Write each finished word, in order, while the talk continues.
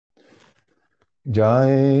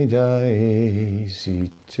Jai Jai Sri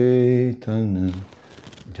Chaitanya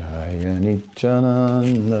Jaya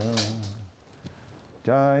Nityananda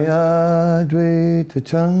Jaya Advaita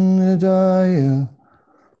Chandra Jaya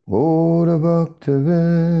Gaura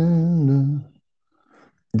Bhaktavinda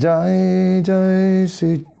Jai Jai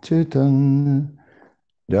Sri Chaitanya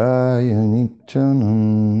Jaya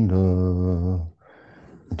Nityananda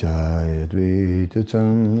Jaya Advaita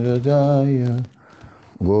Chandra Jaya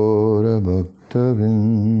Gaura Bhaktavinda.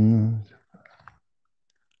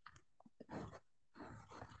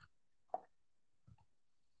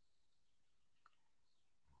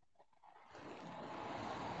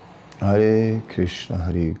 Hare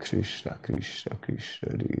Krishna, Krishna Krishna, Hare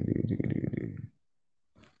Hare.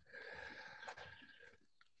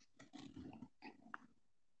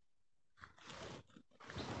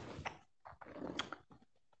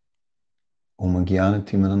 Om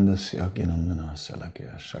Gyanatimandasya Gyanandana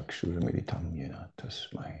Salakya Chakshurmilitam Yena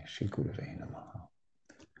Tasmai Shri Gurave Namaha.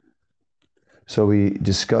 So we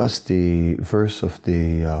discussed the verse of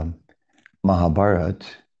the Mahabharata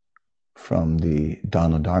from the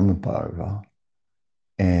Dana Dharma Parva,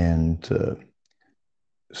 and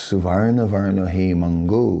Suvarna Varna He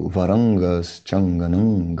Mango Varangas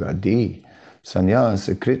Changananga De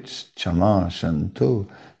Sanyasa Krits Chama Shanto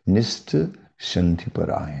Nista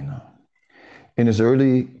Shantiparayana. In his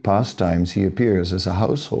early pastimes, he appears as a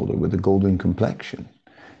householder with a golden complexion.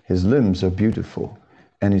 His limbs are beautiful,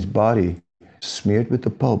 and his body, smeared with the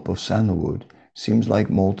pulp of sandalwood, seems like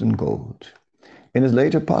molten gold. In his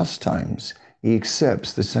later pastimes, he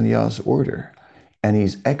accepts the sannyas order, and he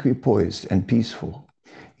is equipoised and peaceful.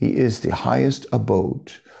 He is the highest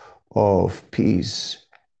abode of peace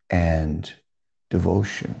and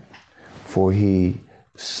devotion, for he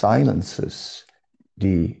silences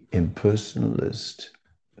the impersonalist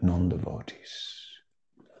non-devotees.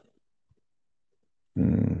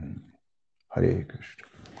 Hare Krishna.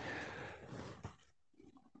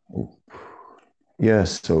 Oh.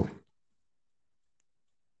 Yes,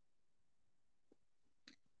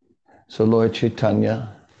 so Lord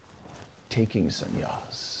Chaitanya taking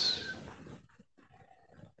sannyas.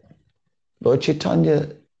 Lord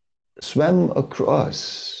Chaitanya swam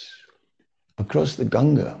across the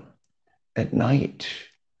Ganga at night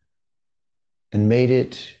and made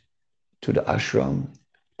it to the ashram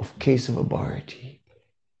of Kesava Bharati.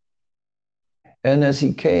 And as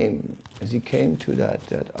he came to that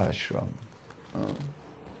ashram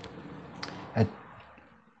at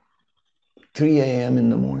 3 a.m. in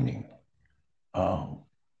the morning,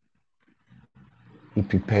 he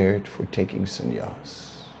prepared for taking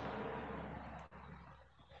sannyas.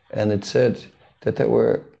 And it said that there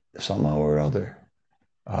were somehow or other,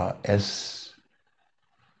 as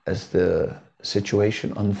the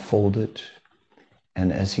situation unfolded,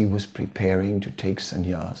 and as he was preparing to take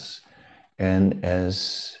sannyas, and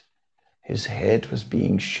as his head was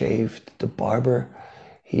being shaved, the barber,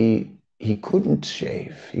 he couldn't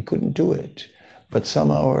shave, he couldn't do it, but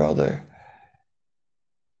somehow or other,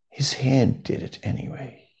 his hand did it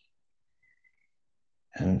anyway.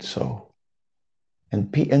 And so, and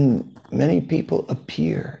many people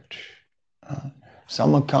appeared.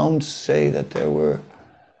 Some accounts say that there were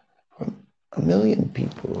 1 million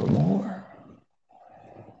people or more.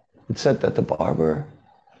 It said that the barber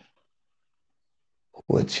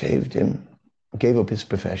who had shaved him gave up his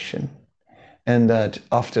profession, and that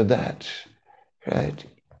after that, right,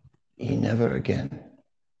 he never again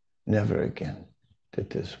did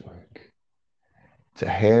this work. The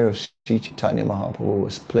hair of Sri Chaitanya Mahaprabhu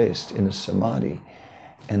was placed in a samadhi,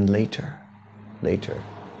 and later,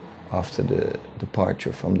 after the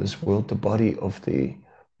departure from this world, the body of the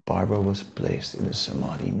barber was placed in a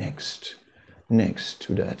samadhi next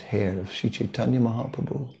to that hair of Sri Chaitanya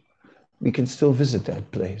Mahaprabhu. We can still visit that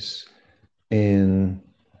place in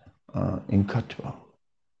Katwa.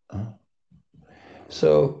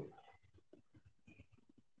 So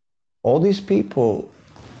all these people,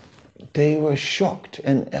 they were shocked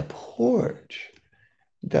and abhorred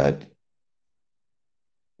that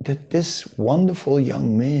this wonderful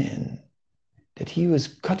young man, that he was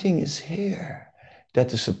cutting his hair, that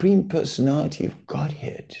the Supreme Personality of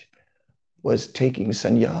Godhead was taking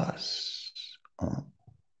sannyas.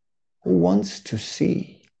 Who wants to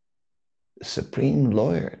see the Supreme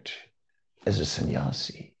Lord as a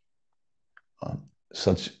sannyasi?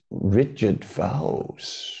 Such rigid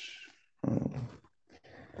vows.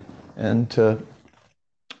 And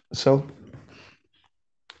so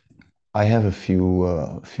I have a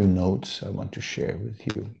few notes I want to share with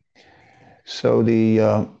you. So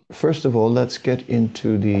first of all, let's get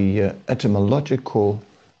into the etymological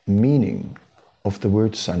meaning of the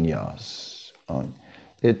word sannyas.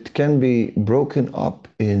 It can be broken up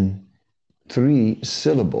in 3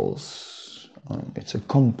 syllables. It's a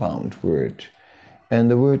compound word. And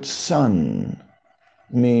the word sun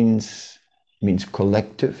means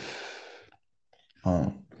collective.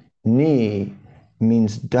 Ni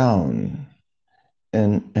means down.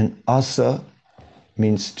 And asa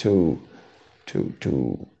means to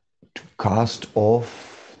cast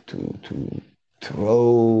off, to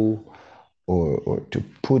throw, or to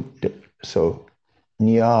put. So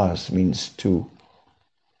nyas means to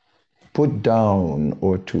put down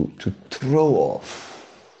or to throw off.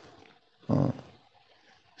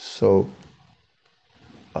 So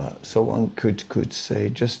one could say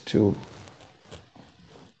just to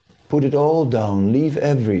put it all down, leave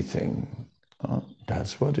everything.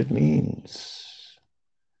 That's what it means.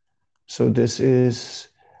 So this is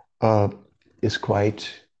quite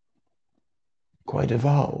a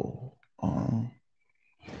vow.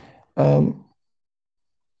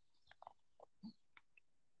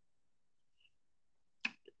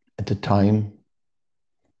 At the time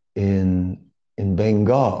in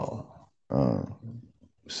Bengal,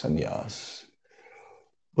 sannyas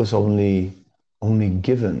was only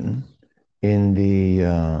given in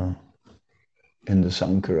the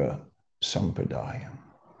Sankara Sampradaya.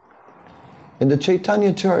 In the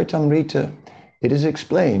Chaitanya Charitamrita, it is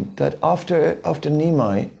explained that after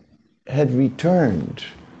Nimai had returned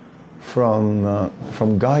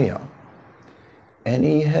from Gaya, and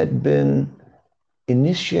he had been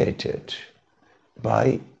initiated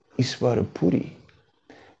by Iswarapuri,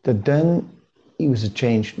 that then he was a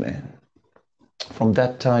changed man. From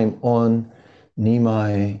that time on,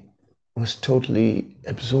 Nimai was totally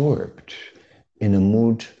absorbed in a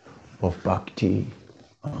mood of bhakti,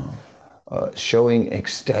 showing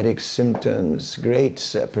ecstatic symptoms, great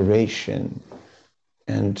separation.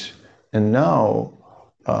 And now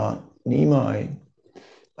Nimai,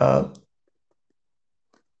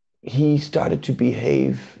 he started to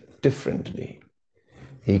behave differently.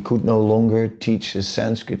 He could no longer teach his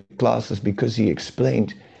Sanskrit classes because he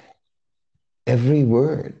explained every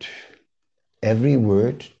word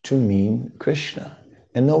to mean Krishna.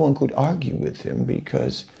 And no one could argue with him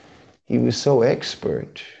because he was so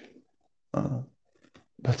expert.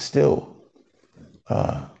 But still,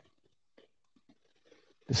 the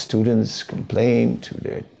students complained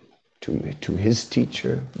to his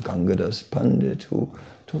teacher, Gangadas Pandit, who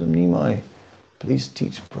told him, Nimai, please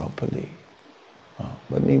teach properly.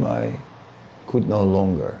 But Nimai could no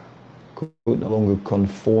longer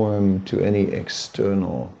conform to any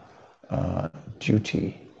external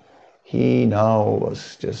duty. He now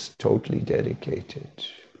was just totally dedicated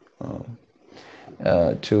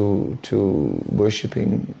to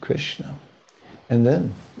worshipping Krishna. And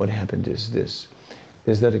then what happened is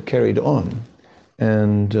that it carried on,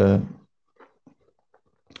 and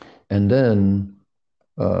then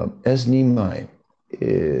as Nimai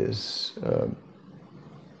is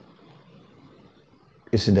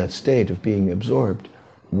in that state of being absorbed,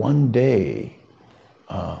 one day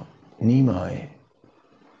Nimai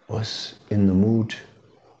was in the mood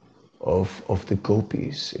of the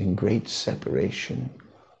gopis, in great separation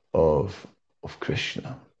of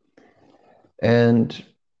Krishna. And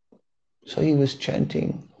so he was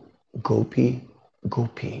chanting Gopi,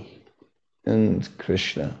 Gopi. And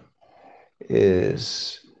Krishna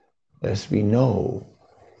is, as we know,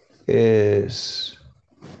 is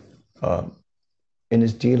in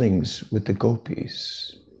his dealings with the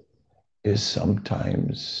gopis, is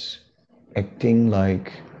sometimes acting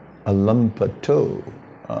like a lampato.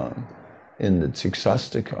 In the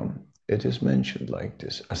Siksastakam, it is mentioned like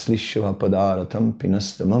this: Aslishva padaratam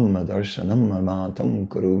pinastamam adarshanam amatam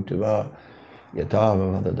kurutiva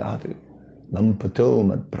yatava vadadatu lampato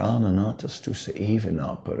mad prananatastu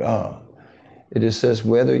seivana para. It is says,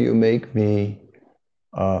 whether you make me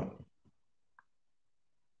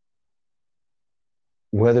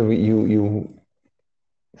whether you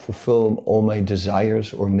fulfill all my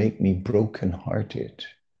desires or make me broken-hearted,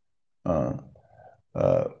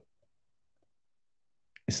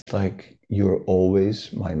 it's like you're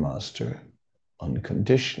always my master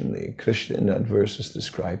unconditionally. Krishna in that verse is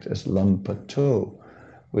described as lampato,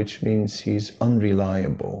 which means he's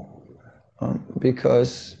unreliable.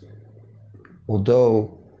 Because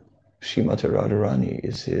although Srimati Radharani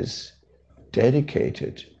is his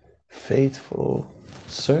dedicated, faithful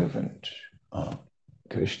servant,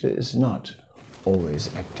 Krishna is not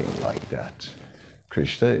always acting like that.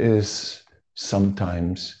 Krishna is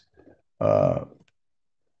sometimes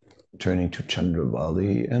turning to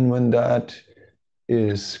Chandravali, and when that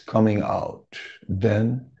is coming out,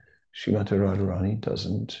 then Srimati Radharani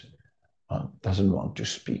doesn't want to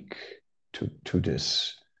speak. to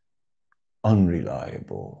this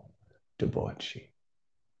unreliable debauchee.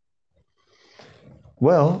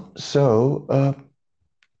 Well, so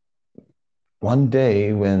one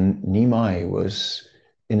day when Nimai was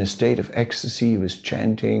in a state of ecstasy, he was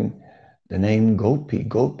chanting the name Gopi,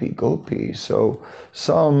 Gopi, Gopi. So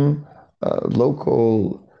some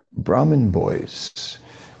local Brahmin boys,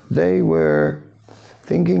 they were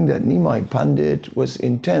thinking that Nimai Pandit was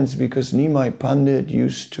intense because Nimai Pandit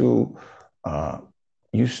used to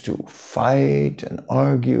fight and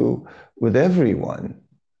argue with everyone.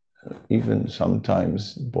 Even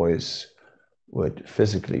sometimes boys would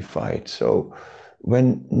physically fight. So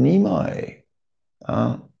when Nimai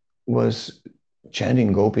was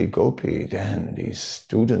chanting Gopi, Gopi, then these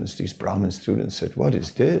students, these Brahmin students said, what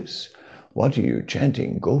is this? What are you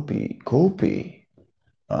chanting? Gopi, Gopi.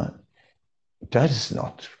 That is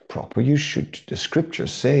not proper. The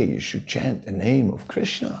scriptures say you should chant the name of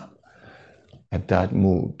Krishna. At that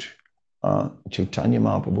mood, Chaitanya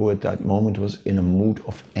Mahaprabhu at that moment was in a mood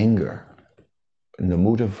of anger, in the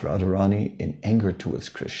mood of Radharani, in anger towards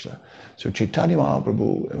Krishna. So Chaitanya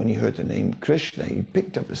Mahaprabhu, when he heard the name Krishna, he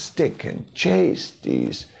picked up a stick and chased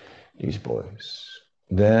these boys.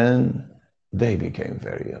 Then they became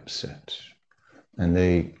very upset, and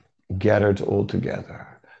they gathered all together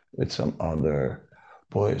with some other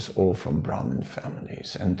boys, all from Brahmin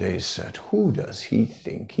families, and they said, who does he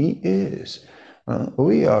think he is?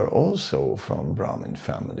 We are also from Brahmin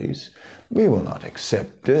families. We will not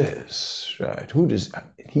accept this, right? Who does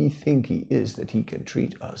he think he is that he can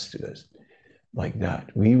treat us like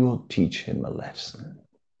that? We will teach him a lesson.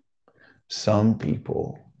 Some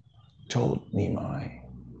people told Nimai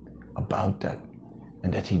about that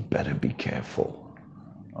and that he'd better be careful.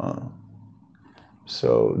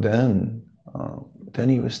 So then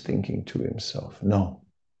he was thinking to himself, no.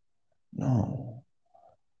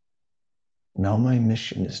 Now my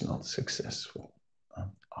mission is not successful.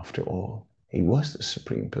 After all, he was the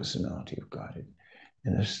Supreme Personality of Godhead.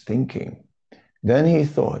 And his thinking, then he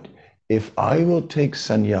thought, if I will take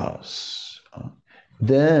sannyas,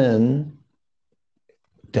 then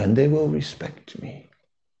they will respect me.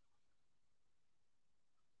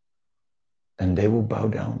 And they will bow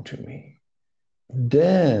down to me.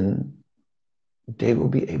 Then they will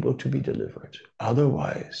be able to be delivered.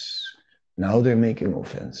 Otherwise, now they're making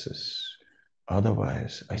offenses.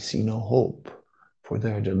 Otherwise, I see no hope for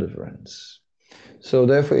their deliverance. So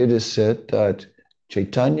therefore it is said that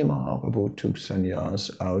Chaitanya Mahaprabhu took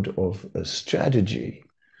sannyas out of a strategy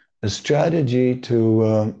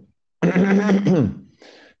to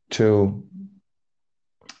to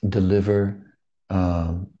deliver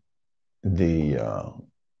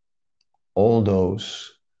all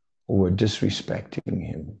those who were disrespecting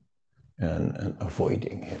him and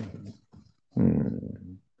avoiding him.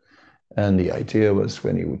 And the idea was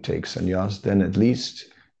when he would take sannyas, then at least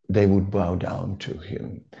they would bow down to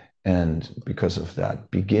him. And because of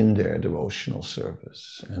that, begin their devotional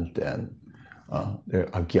service. And then their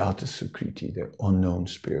agyata sukriti, their unknown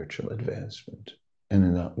spiritual advancement. And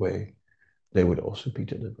in that way, they would also be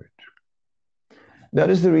delivered. That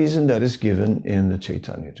is the reason that is given in the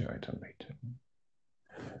Chaitanya Charitamrita.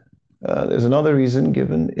 There's another reason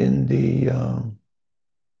given in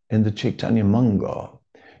the Chaitanya Mangal.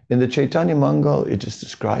 In the Chaitanya Mangal, it is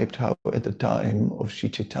described how at the time of Sri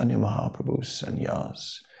Chaitanya Mahaprabhu's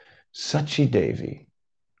sannyas, Sachi Devi,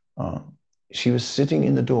 she was sitting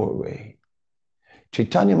in the doorway.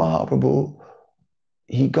 Chaitanya Mahaprabhu,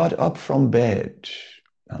 he got up from bed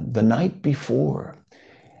the night before.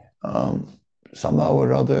 Somehow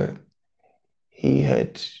or other, he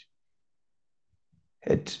had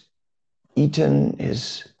eaten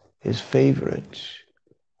his favorite.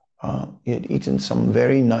 He had eaten some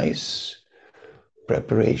very nice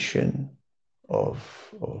preparation of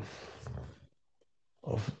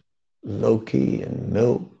loki and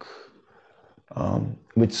milk,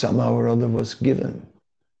 which somehow or other was given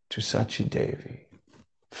to Sachi Devi.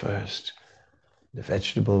 First, the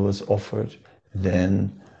vegetable was offered,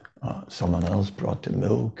 then someone else brought the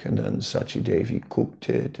milk, and then Sachi Devi cooked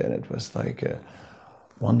it, and it was like a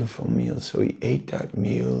wonderful meal. So he ate that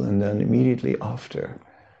meal, and then immediately after,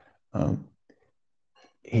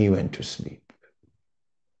 he went to sleep.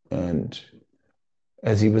 And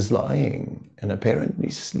as he was lying and apparently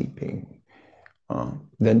sleeping,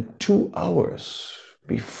 then 2 hours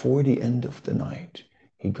before the end of the night,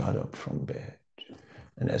 he got up from bed.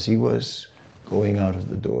 And as he was going out of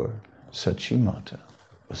the door, Sachi Mata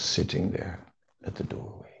was sitting there at the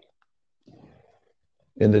doorway.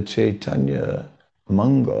 In the Chaitanya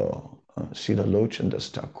Mangal, Srila Lochan Das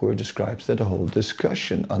Thakur describes that a whole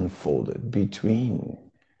discussion unfolded between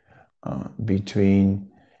between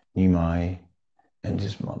Nimai and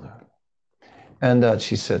his mother. And that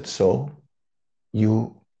she said, so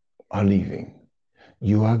you are leaving.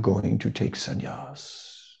 You are going to take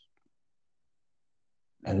sannyas.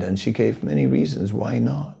 And then she gave many reasons why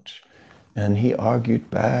not. And he argued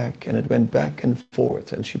back, and it went back and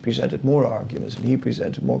forth, and she presented more arguments, and he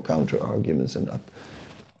presented more counter arguments, and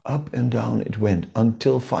up and down it went,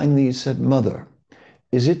 until finally he said, Mother,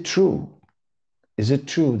 is it true? Is it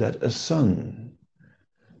true that a son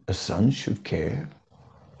should care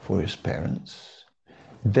for his parents?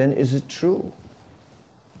 Then is it true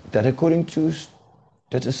that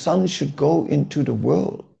that a son should go into the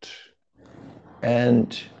world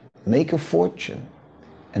and make a fortune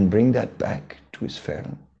and bring that back to his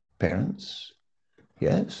parents?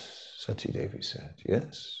 Yes, Sati Devi said,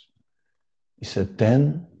 yes. He said,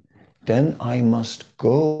 then I must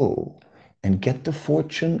go and get the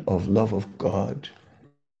fortune of love of God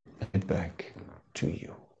and get back to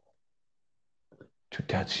you. To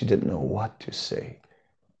that she didn't know what to say.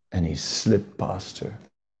 And he slipped past her,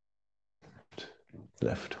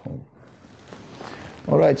 left home.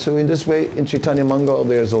 All right, so in this way, in Chaitanya Mangal,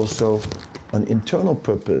 there's also an internal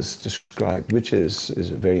purpose described, which is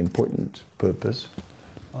a very important purpose.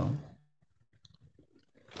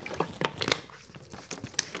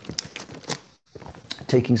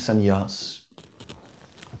 Taking sannyas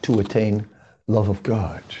to attain love of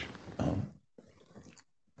God.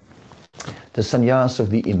 The sannyas of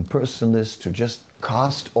the impersonalist, to just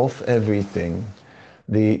cast off everything,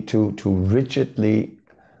 to rigidly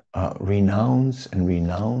renounce and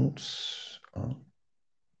renounce.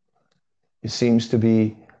 It seems to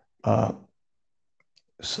be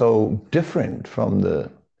so different from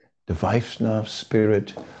the Vaishnava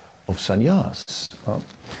spirit of sannyas,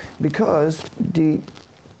 because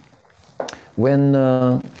when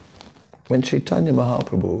Chaitanya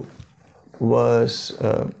Mahaprabhu was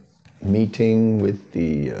meeting with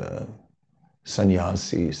the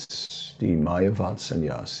sannyasis, the Mayavad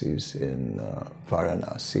sannyasis in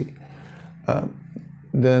Varanasi,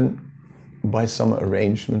 then by some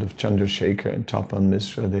arrangement of Chandrasekhar and Tapan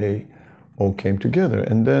Misra, they all came together.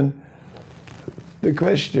 And then the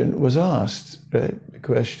question was asked, right? The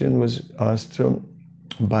question was asked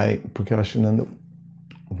by Prakashananda,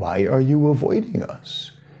 why are you avoiding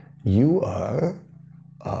us? You are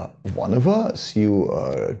one of us. You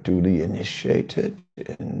are duly initiated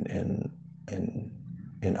in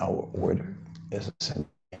our order as a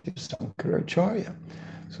Sankaracharya.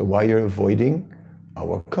 So why you're avoiding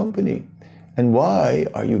our company? And why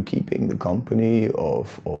are you keeping the company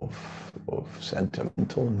of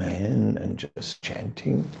sentimental men and just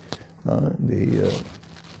chanting the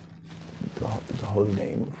whole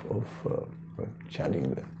name of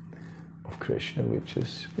chanting of Krishna, which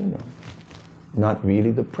is, not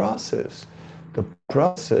really the process. The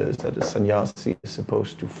process that a sannyasi is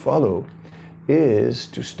supposed to follow is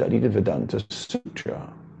to study the Vedanta Sutra,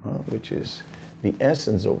 which is the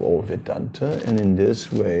essence of all Vedanta, and in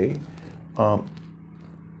this way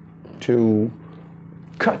to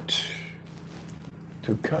cut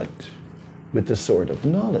with the sword of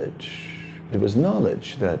knowledge. It was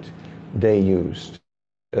knowledge that they used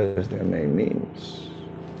as their main means.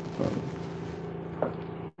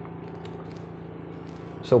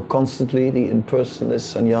 So constantly the impersonalist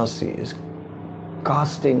sannyasi is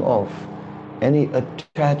casting off any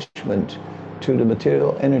attachment to the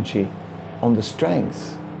material energy on the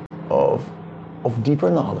strength of deeper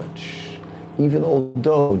knowledge, even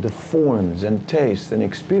although the forms and tastes and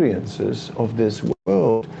experiences of this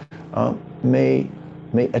world may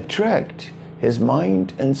attract his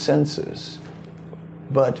mind and senses,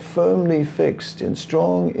 but firmly fixed in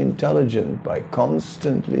strong intelligence by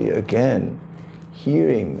constantly again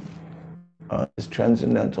hearing this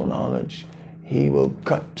transcendental knowledge, he will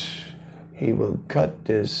cut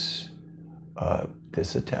this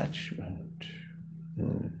attachment.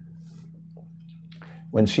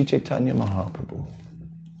 When Sri Chaitanya Mahaprabhu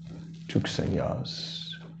took sannyas,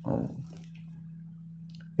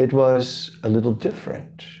 it was a little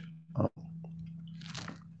different.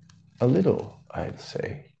 A little, I'd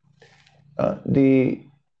say.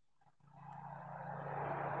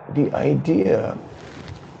 The idea,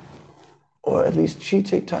 or at least Sri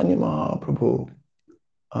Chaitanya Mahaprabhu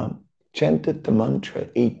chanted the mantra,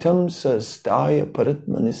 Etam sastaya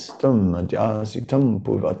paratmanistam ajasitam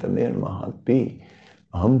purvatamir mahatpi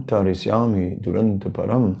aham tarisyami duranta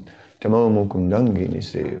param tamo mukundangi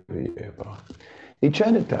nisevayeva. He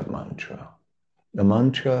chanted that mantra, the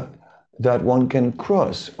mantra that one can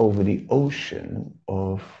cross over the ocean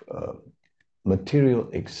of material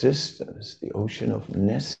existence, the ocean of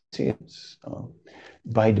nescience,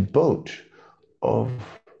 by the boat of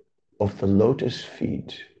the lotus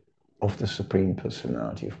feet of the Supreme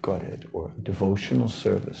Personality of Godhead, or devotional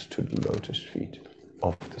service to the lotus feet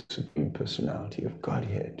of the Supreme Personality of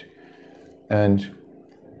Godhead. And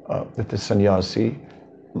that the sannyasi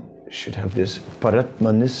should have this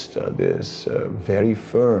paratmanista, this very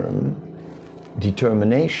firm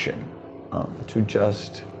determination to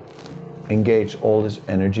just engage all his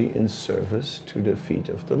energy in service to the feet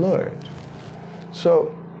of the Lord.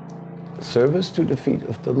 So service to the feet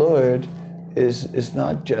of the Lord is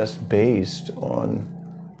not just based on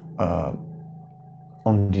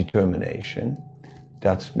determination.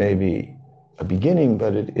 That's maybe a beginning,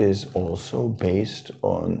 but it is also based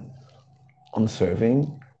on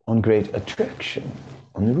serving, on great attraction,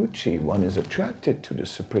 on ruchi. One is attracted to the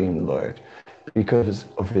Supreme Lord because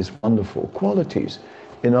of his wonderful qualities.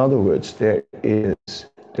 In other words, there is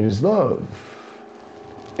love.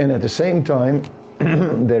 And at the same time,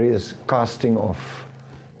 there is casting off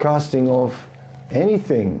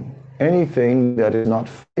anything that is not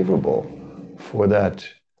favorable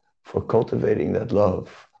for cultivating that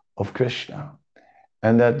love of Krishna.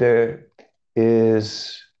 And that there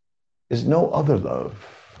is no other love.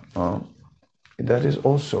 That is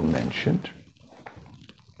also mentioned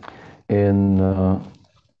in,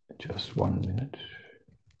 just 1 minute.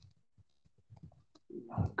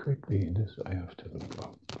 How quickly this I have to look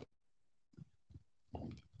up.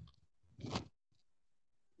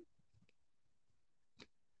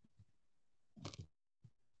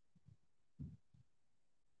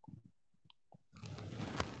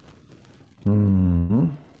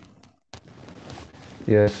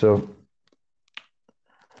 Yeah, so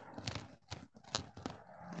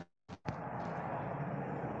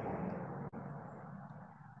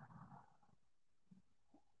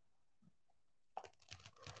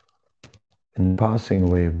in passing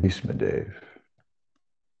away of Bhishmadev,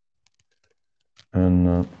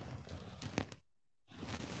 and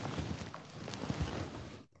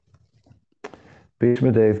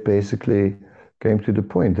Bhishmadev basically came to the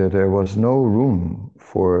point that there was no room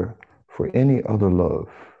for any other love.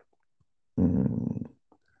 And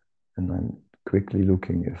I'm quickly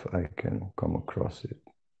looking if I can come across it.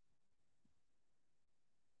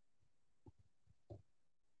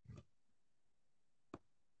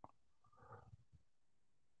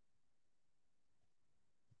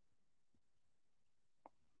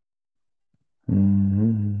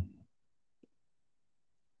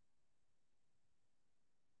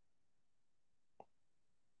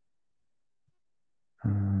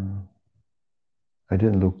 I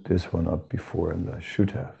didn't look this one up before, and I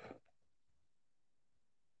should have.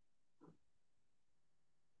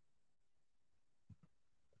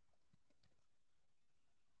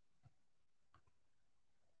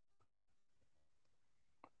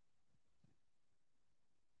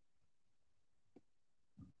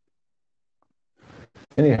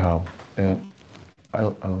 Anyhow,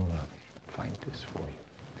 I'll find this for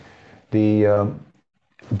you.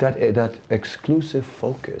 That exclusive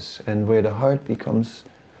focus, and where the heart becomes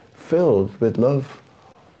filled with love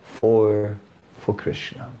for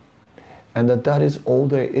Krishna, and that is all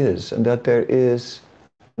there is, and that there is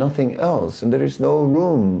nothing else, and there is no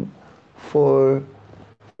room for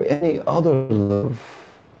any other love.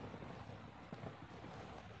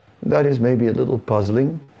 That is maybe a little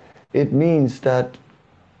puzzling. It means that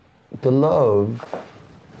the love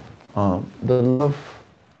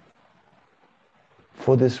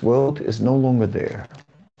for this world is no longer there.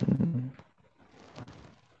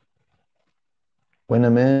 When a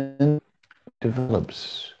man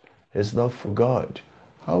develops his love for God,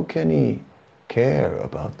 how can he care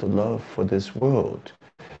about the love for this world?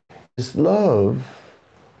 His love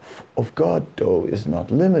of God, though, is not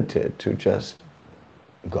limited to just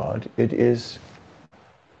God. It is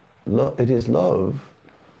love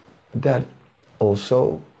that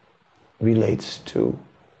also relates to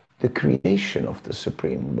the creation of the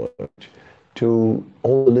Supreme Lord, to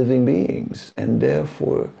all living beings, and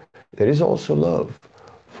therefore there is also love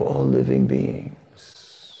for all living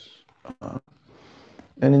beings.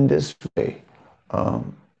 And in this way,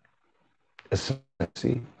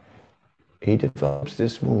 essentially, he develops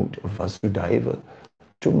this mood of Vasudhaiva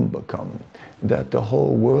Kutumbakam, that the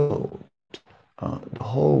whole world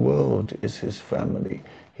is his family.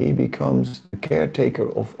 He becomes the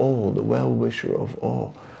caretaker of all, the well-wisher of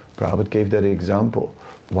all. Prabhupada gave that example.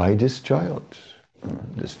 Why this child?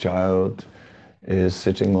 This child is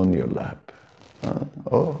sitting on your lap.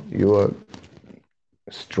 Oh, you are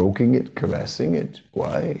stroking it, caressing it.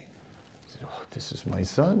 Why? He said, oh, this is my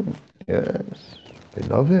son. Yes, I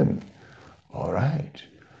love him. All right.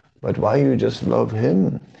 But why you just love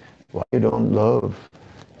him? Why you don't love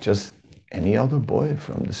just any other boy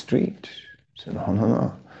from the street? I said, no, no,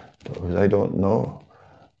 no. Those I don't know.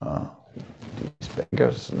 These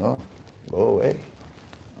beggars, no. Go away.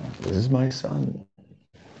 This is my son.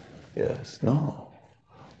 Yes, no.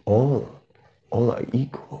 All are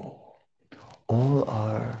equal. All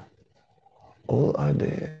are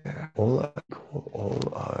there. All are equal. All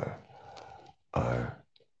are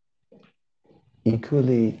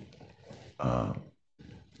equally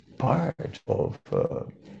part of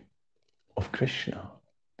Krishna,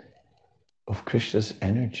 of Krishna's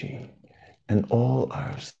energy, and all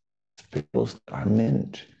our spirits are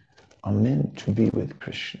meant to be with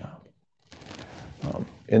Krishna.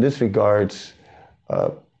 In this regards,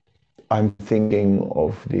 I'm thinking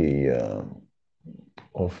of the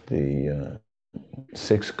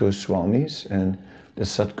six Goswamis and the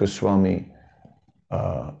Sat Goswami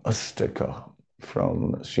Astaka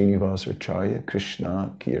from Srinivasacharya,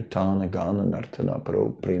 Krishna Kirtana Gana Nartana Pro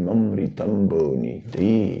Premamritambo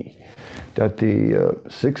Nidhi. That the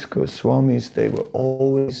six Goswamis, they were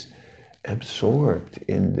always absorbed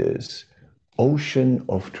in this ocean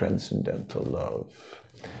of transcendental love.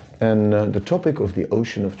 And the topic of the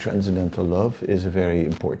ocean of transcendental love is a very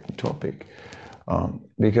important topic.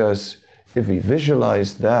 Because if we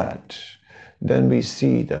visualize that, then we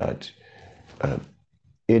see that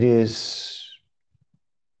it is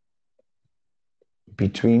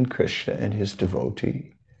between Krishna and his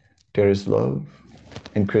devotee, there is love,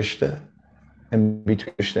 and Krishna, and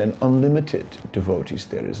between Krishna and unlimited devotees,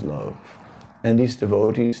 there is love. And these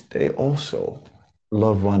devotees, they also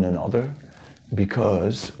love one another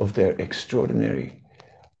because of their extraordinary,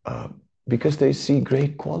 because they see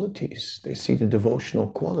great qualities. They see the devotional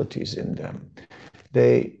qualities in them.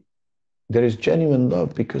 There is genuine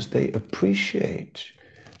love because they appreciate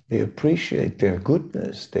their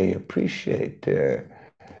goodness, they appreciate their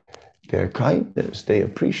kindness, they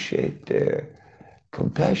appreciate their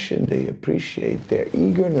compassion, they appreciate their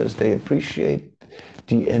eagerness, they appreciate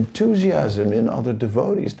the enthusiasm in other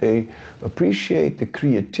devotees, they appreciate the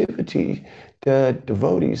creativity that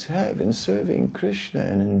devotees have in serving Krishna,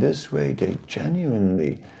 and in this way they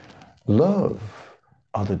genuinely love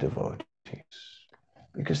other devotees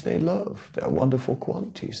because they love their wonderful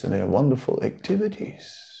qualities and their wonderful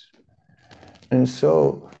activities. And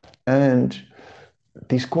so, and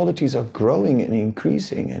these qualities are growing and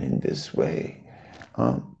increasing, and in this way,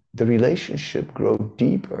 the relationship grows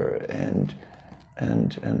deeper and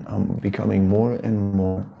becoming more and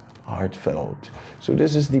more heartfelt. So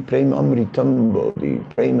this is the Prema Amritambo, the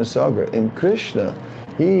Prema Sagar. And Krishna,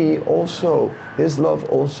 his love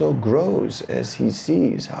also grows as he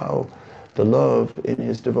sees how the love in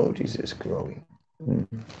his devotees is growing.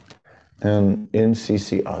 And in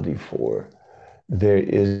CC Adi 4, there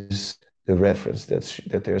is the reference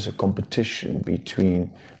that there's a competition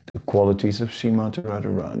between the qualities of Srimati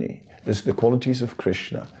Radharani, the qualities of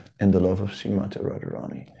Krishna and the love of Srimati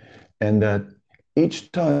Radharani. And that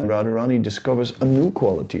each time Radharani discovers a new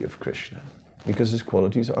quality of Krishna, because his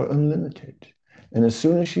qualities are unlimited. And as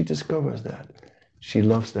soon as she discovers that, she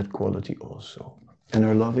loves that quality also. And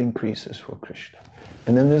her love increases for Krishna.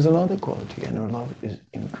 And then there's another quality, and her love is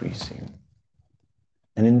increasing.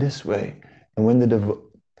 And in this way, and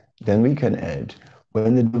then we can add,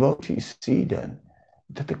 when the devotees see then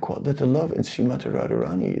that the love in Srimati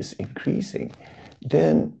Radharani is increasing,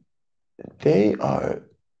 then they are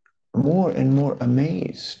more and more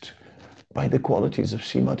amazed by the qualities of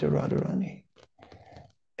Srimati Radharani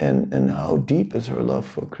and how deep is her love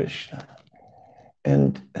for Krishna.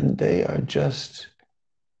 And they are just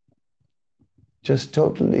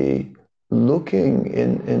totally looking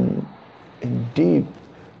in deep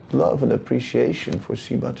love and appreciation for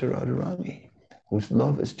Srimati Radharani, whose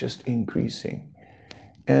love is just increasing.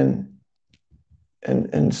 And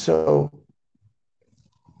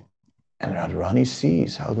Radharani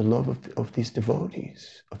sees how the love of the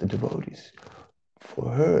devotees, for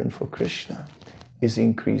her and for Krishna is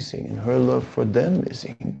increasing, and her love for them is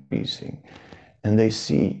increasing. And they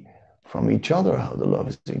see from each other how the love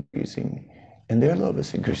is increasing, and their love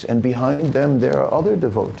is increasing. And behind them, there are other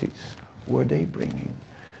devotees. Who are they bringing?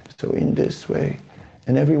 So in this way,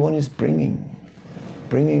 and everyone is bringing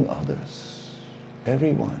others,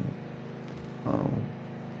 everyone.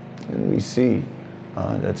 And we see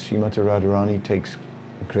that Srimati Radharani takes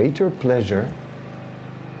greater pleasure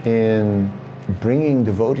in bringing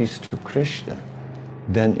devotees to Krishna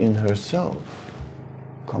than in herself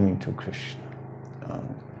coming to Krishna.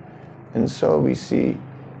 And so we see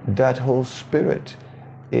that whole spirit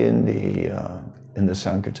in the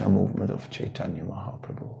Sankirtan movement of Chaitanya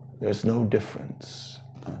Mahaprabhu. There's no difference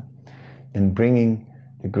in bringing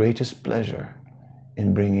the greatest pleasure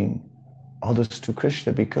in bringing others to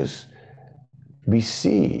Krishna, because we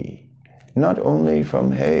see not only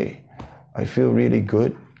from, hey, I feel really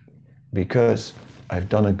good because I've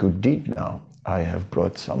done a good deed now, I have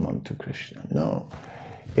brought someone to Krishna. No,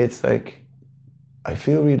 it's like, I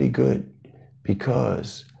feel really good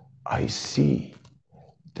because I see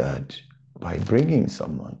that by bringing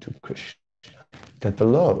someone to Krishna, that the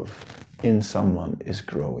love in someone is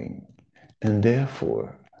growing. And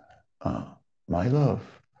therefore, my love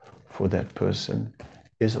for that person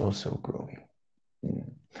is also growing.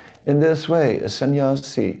 In this way, a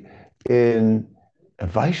sannyasi, in a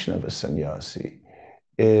Vaishnava sannyasi,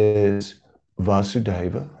 is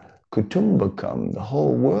Vasudhaiva Kutumbakam. The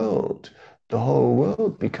whole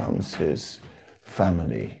world becomes his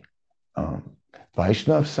family.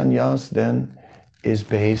 Vaishnava sannyas then is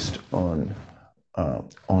based on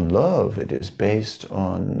love. It is based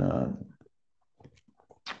on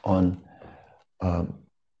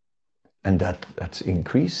and that's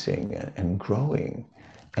increasing and growing,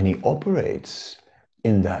 and he operates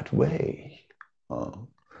in that way.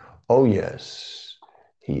 Oh yes,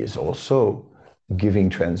 he is also giving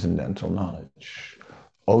transcendental knowledge.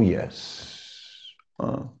 Oh yes,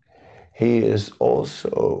 he is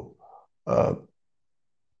also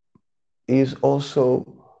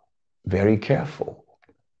very careful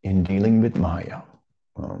in dealing with Maya.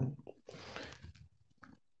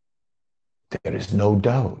 There is no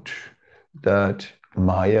doubt that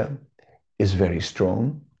Maya is very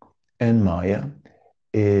strong, and Maya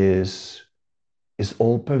is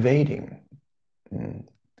all-pervading.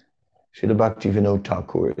 Srila Bhaktivinoda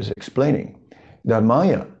Thakur is explaining that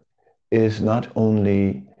Maya is not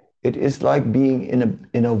only, it is like being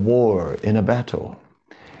in a war, in a battle.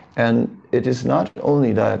 And it is not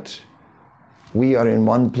only that we are in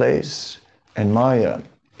one place and Maya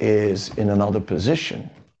is in another position.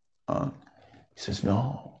 He says,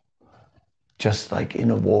 no, just like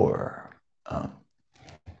in a war,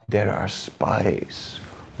 there are spies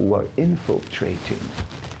who are infiltrating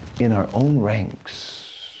in our own ranks.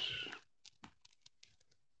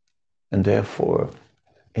 And therefore,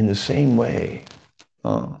 in the same way,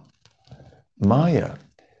 Maya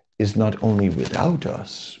is not only without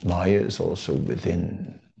us, Maya is also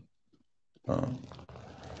within.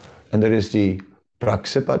 And there is the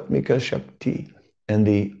Praksipatmika Shakti and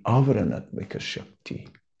the Avaranatmika Shakti.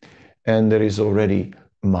 And there is already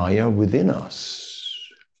Maya within us.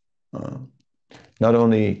 Not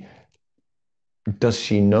only does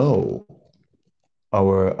she know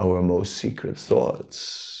our most secret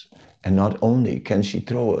thoughts, and not only can she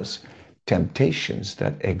throw us temptations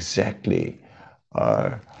that exactly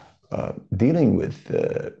are dealing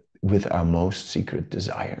with our most secret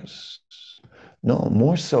desires. No,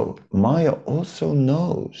 more so, Maya also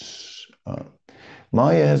knows.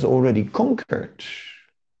 Maya has already conquered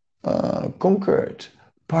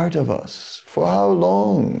part of us. For how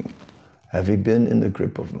long have we been in the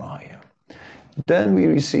grip of Maya? Then we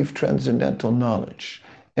receive transcendental knowledge,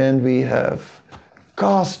 and we have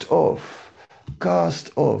cast off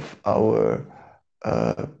our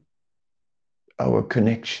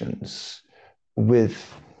connections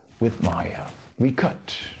with Maya. We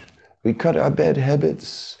cut our bad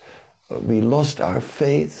habits. We lost our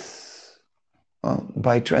faith.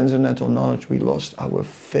 By transcendental knowledge, we lost our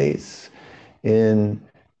faith in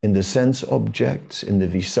the sense objects, in the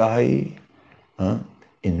Visai,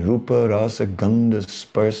 in Rupa, Rasa, Gandha,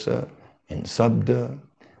 Sparsa, in Sabda,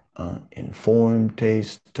 in form,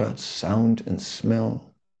 taste, touch, sound, and smell.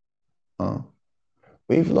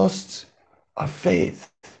 We've lost our faith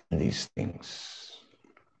in these things,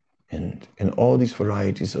 and in all these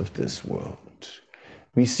varieties of this world.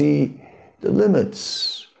 We see the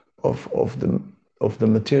limits of the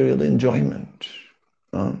material enjoyment,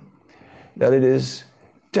 that it is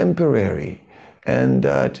temporary, and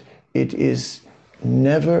that it is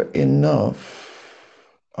never enough,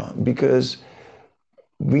 because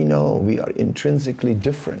we know we are intrinsically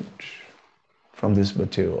different from this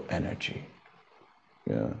material energy.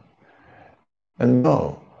 Yeah. And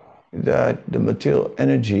know that the material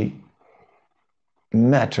energy,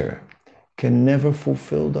 matter, can never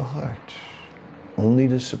fulfill the heart. Only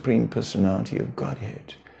the Supreme Personality of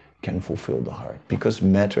Godhead can fulfill the heart, because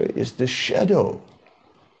matter is the shadow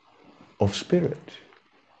of spirit,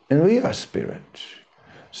 and we are spirit.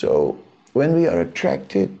 So when we are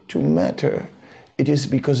attracted to matter, it is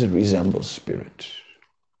because it resembles spirit.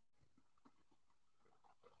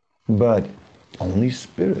 But only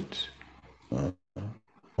spirit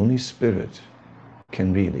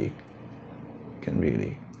can really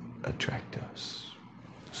attract us.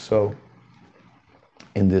 So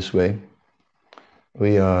in this way,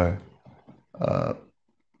 we are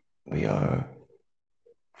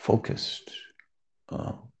focused,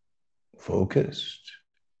 uh, focused,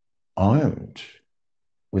 armed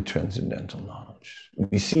with transcendental knowledge.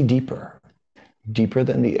 We see deeper, deeper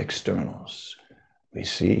than the externals. We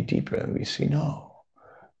see deeper and we see no.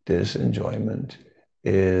 This enjoyment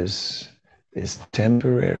is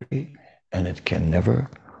temporary and it can never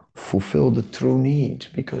fulfill the true need,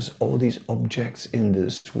 because all these objects in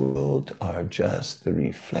this world are just the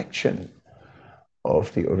reflection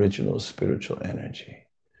of the original spiritual energy.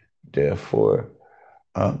 Therefore,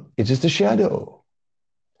 it is the shadow.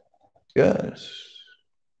 Yes.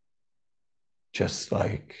 Just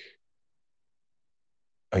like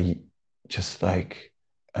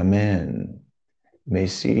a man may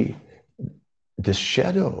see the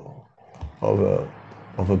shadow of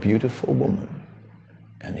a beautiful woman,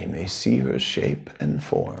 and he may see her shape and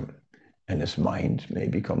form, and his mind may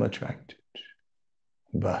become attracted.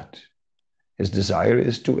 But his desire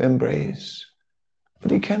is to embrace,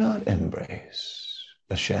 but he cannot embrace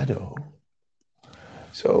a shadow.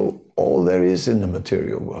 So all there is in the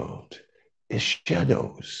material world is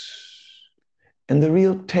shadows. And the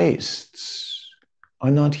real tastes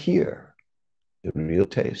are not here. The real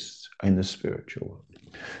tastes are in the spiritual world.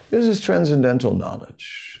 This is transcendental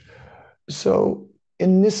knowledge. So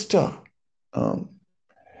in Nistha,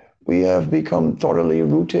 we have become totally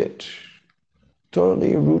rooted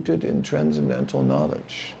in transcendental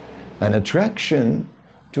knowledge. An attraction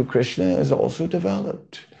to Krishna is also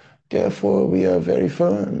developed. Therefore, we are very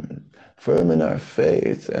firm in our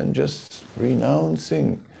faith and just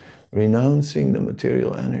renouncing the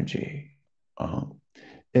material energy.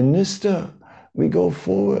 In Nistha, we go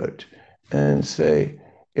forward and say,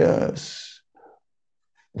 yes,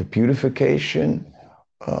 the purification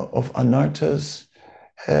of anarthas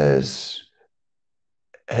has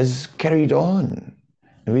carried on.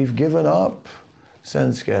 We've given up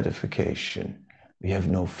sense gratification. We have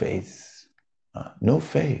no faith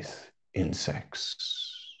in sex.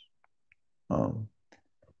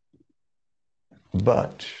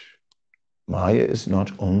 But Maya is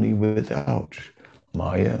not only without.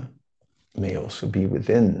 Maya may also be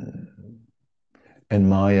within. And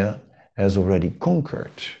Maya has already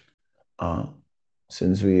conquered.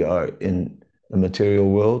 Since we are in the material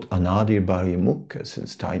world, Anadir Bharimukha,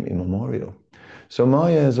 since time immemorial. So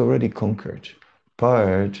Maya has already conquered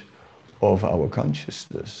part of our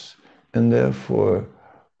consciousness. And therefore,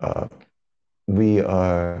 we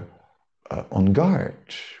are on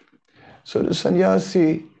guard. So the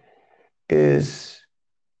sannyasi is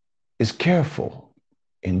careful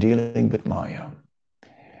in dealing with Maya.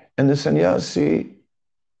 And the sannyasi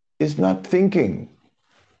is not thinking,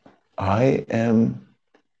 I am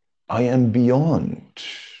beyond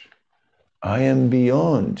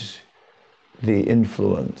the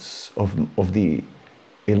influence of the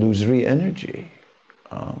illusory energy.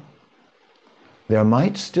 There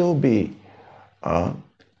might still be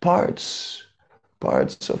parts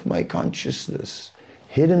of my consciousness,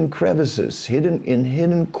 hidden crevices,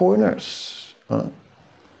 hidden corners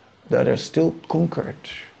that are still conquered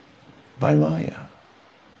by Maya.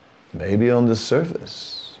 Maybe on the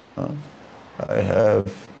surface, I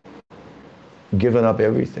have given up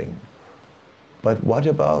everything. But what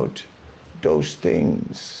about those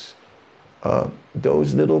things,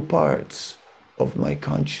 those little parts of my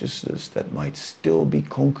consciousness that might still be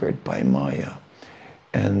conquered by Maya?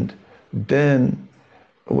 And then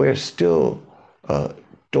where still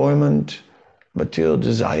dormant material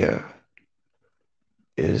desire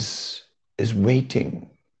is waiting.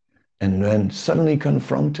 And when suddenly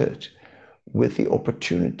confronted with the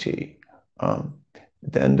opportunity,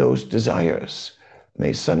 then those desires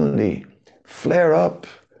may suddenly flare up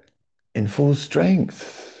in full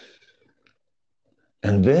strength.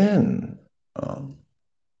 And then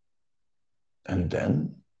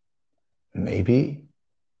maybe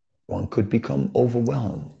one could become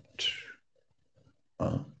overwhelmed.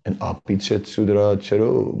 And apichet sudra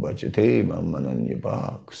charo bhajate mamananya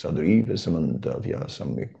bhak sadriva samanta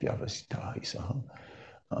vyasamik vyavasita isaha.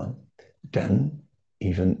 Then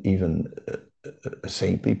even a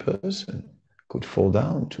saintly person could fall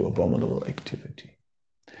down to abominable activity.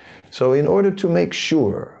 So in order to make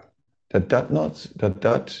sure that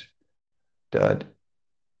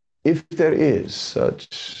if there is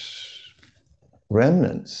such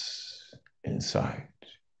remnants inside,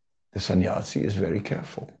 the sannyasi is very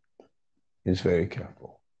careful. He's very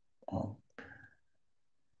careful.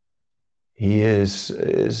 He is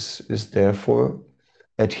therefore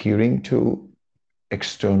adhering to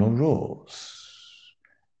external rules.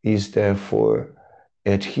 He's therefore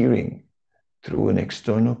adhering through an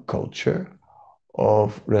external culture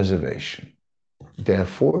of reservation.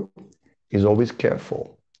 Therefore, he's always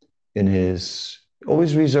careful in his,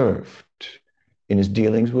 always reserved in his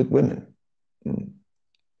dealings with women.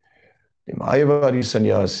 The Mayavadi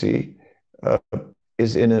sannyasi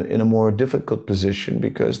is in a more difficult position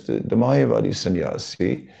because the Mayavadi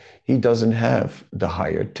sannyasi, he doesn't have the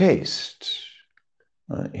higher taste.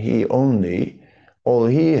 All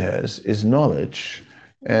he has is knowledge,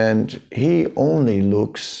 and he only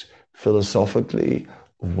looks philosophically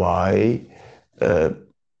why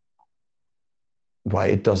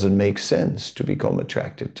it doesn't make sense to become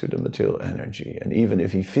attracted to the material energy. And even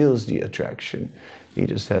if he feels the attraction, he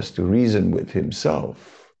just has to reason with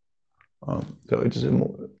himself. So it's a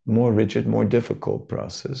more rigid, more difficult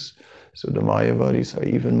process. So the Mayavadis are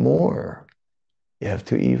even more. They have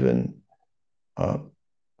to even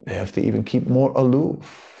keep more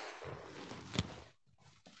aloof.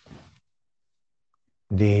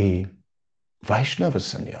 The Vaishnava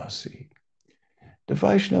sannyasi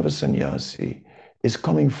is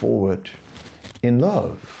coming forward in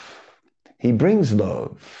love. He brings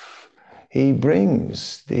love. He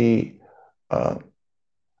brings the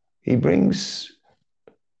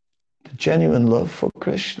genuine love for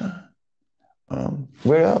Krishna.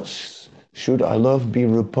 Where else should our love be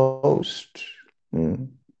reposed?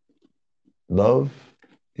 Love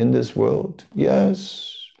in this world?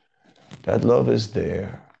 Yes, that love is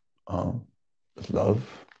there.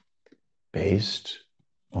 Love based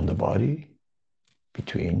on the body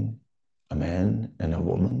between a man and a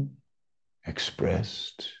woman,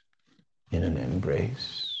 expressed in an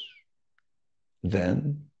embrace.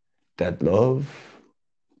 Then that love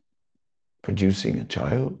producing a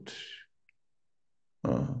child,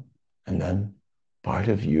 and then part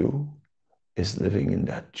of you is living in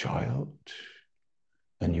that child,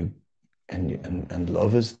 and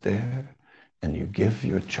love is there, and you give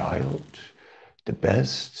your child the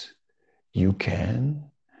best you can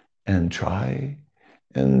and try,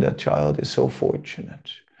 and that child is so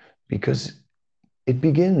fortunate because it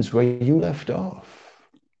begins where you left off.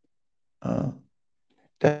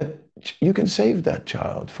 That you can save that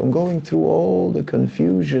child from going through all the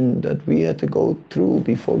confusion that we had to go through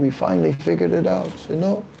before we finally figured it out. So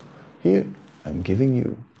no, here, I'm giving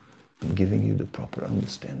you the proper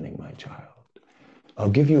understanding, my child.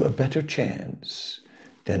 I'll give you a better chance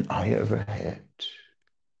than I ever had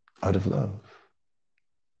out of love.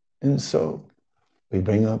 And so we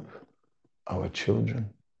bring up our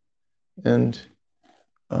children, and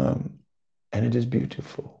it is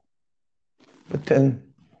beautiful. But then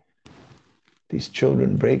these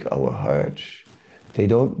children break our hearts. They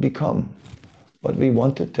don't become what we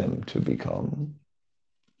wanted them to become.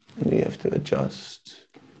 And we have to adjust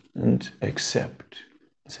and accept.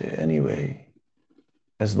 Say, anyway,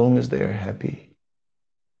 as long as they are happy.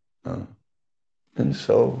 And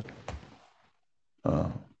so,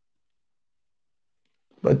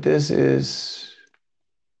 but this is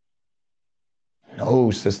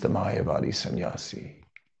no, says the Mayavadi sannyasi.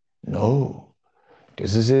 No,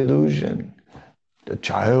 this is illusion. The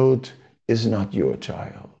child is not your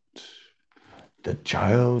child. The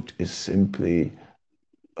child is simply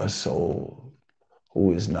a soul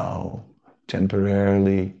who is now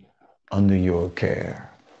temporarily under your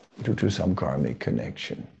care due to some karmic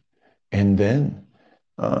connection. And then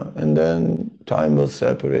time will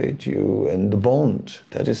separate you, and the bond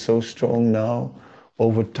that is so strong now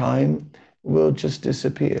over time will just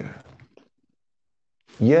disappear.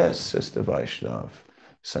 Yes, says the Vaishnava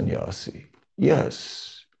sannyasi.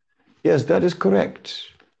 Yes, that is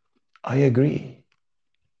correct. I agree.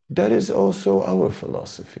 That is also our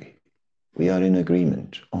philosophy. We are in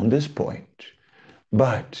agreement on this point.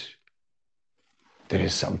 But there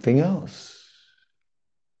is something else.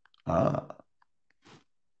 I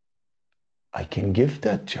can give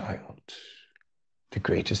that child the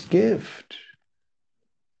greatest gift.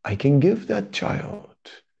 I can give that child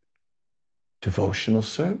devotional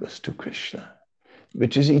service to Krishna,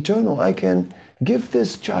 which is eternal. I can give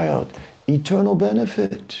this child eternal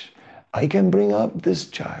benefit. I can bring up this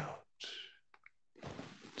child.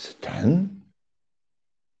 It's 10.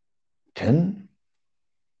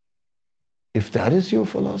 If that is your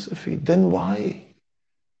philosophy, then why?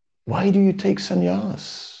 Why do you take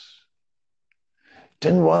sannyas?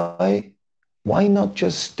 Then why not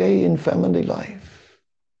just stay in family life?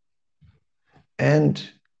 And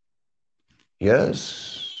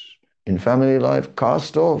yes, in family life,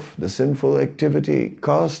 cast off the sinful activity,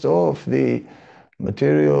 cast off the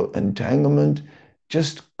material entanglement,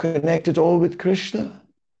 just connect it all with Krishna,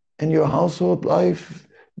 and your household life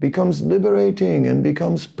becomes liberating and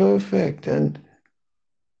becomes perfect. And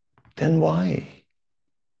then why?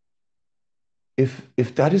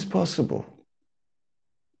 If that is possible,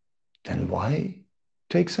 then why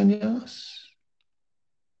take sannyas?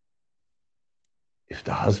 If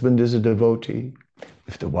the husband is a devotee,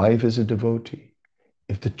 if the wife is a devotee,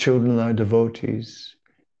 if the children are devotees,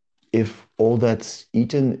 if all that's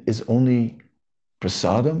eaten is only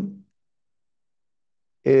prasadam,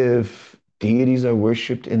 if deities are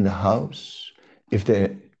worshipped in the house, if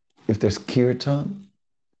there's kirtan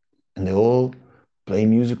and they all play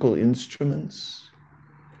musical instruments,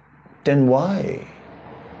 then why?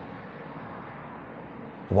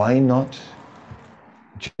 Why not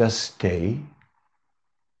just stay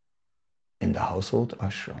in the household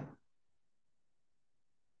ashram?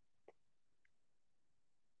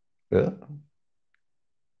 Yeah.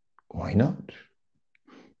 Why not?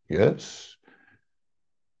 Yes.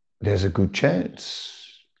 There's a good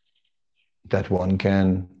chance that one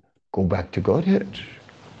can go back to Godhead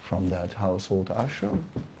from that household ashram.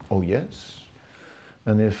 Oh, yes.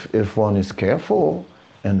 And if one is careful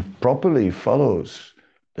and properly follows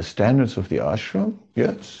the standards of the ashram,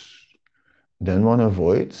 yes, then one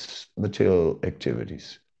avoids material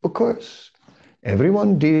activities. Of course,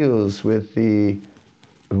 everyone deals with the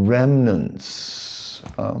remnants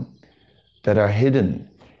that are hidden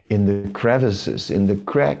in the crevices, in the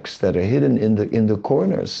cracks that are hidden in the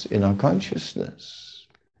corners in our consciousness.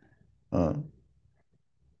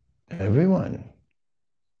 Everyone.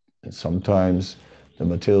 And sometimes the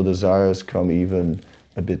material desires come even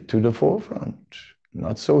a bit to the forefront,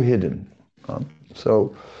 not so hidden.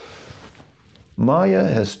 So Maya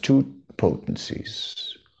has two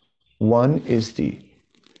potencies. One is the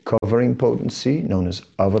covering potency, known as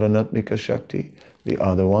avaranatmika shakti. The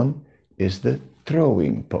other one is the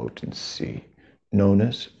throwing potency, known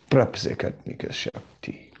as prapsekatmika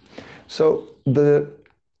shakti. So the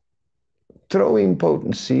throwing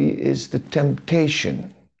potency is the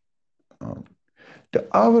temptation. The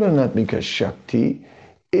avaranatmika shakti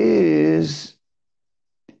is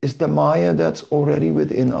the Maya that's already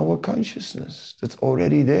within our consciousness, that's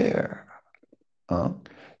already there.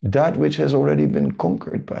 That which has already been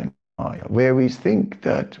conquered by Maya, where we think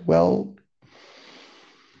that, well,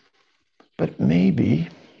 but maybe,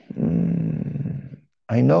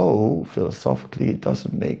 I know philosophically it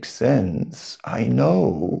doesn't make sense. I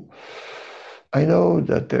know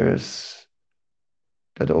that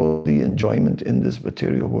that all the enjoyment in this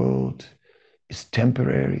material world is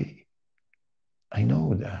temporary. I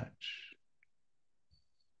know that.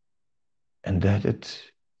 And that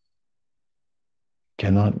it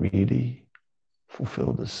cannot really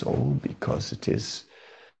fulfill the soul because it is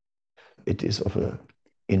of an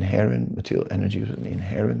inherent material energy with an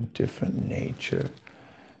inherent different nature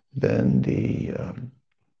than the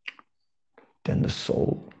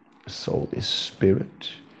soul. The soul is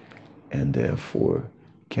spirit and therefore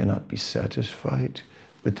cannot be satisfied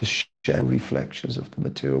with the shadow reflections of the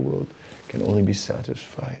material world, can only be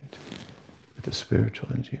satisfied with the spiritual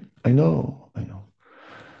energy. I know.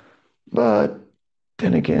 But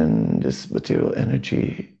then again, this material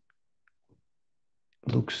energy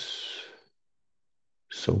looks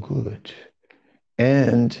so good.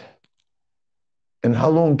 And how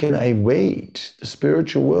long can I wait? The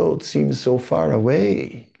spiritual world seems so far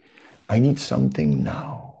away. I need something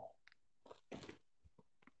now.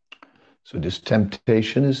 So this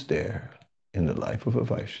temptation is there in the life of a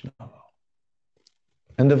Vaishnava.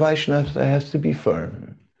 And the Vaishnava has to be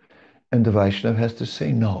firm. And the Vaishnava has to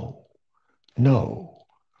say no. No.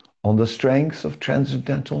 On the strength of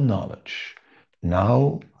transcendental knowledge.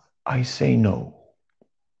 Now I say no.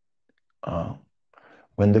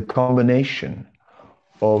 When the combination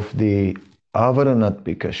of the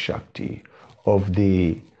avaranatmika shakti, of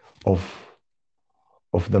the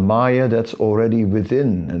Maya that's already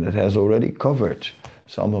within and that has already covered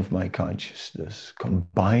some of my consciousness,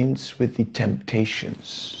 combines with the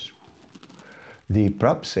temptations, the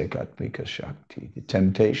prapsekatmika shakti, the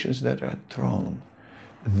temptations that are thrown,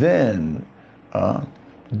 then I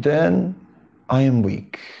am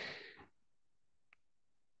weak.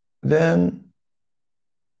 Then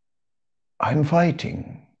I'm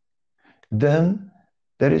fighting. Then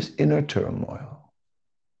there is inner turmoil.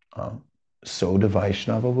 So the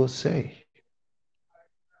Vaishnava will say.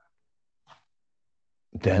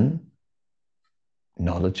 Then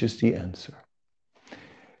knowledge is the answer.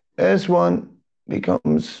 As one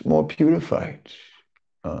becomes more purified,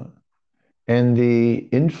 and the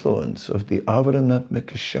influence of the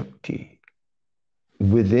avaranatmika shakti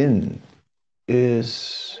within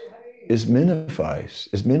is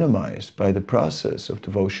minimized by the process of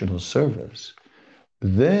devotional service,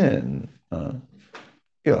 then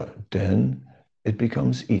it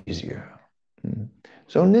becomes easier.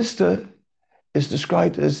 So Nistha is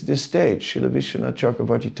described as this stage. Srila Vishwanath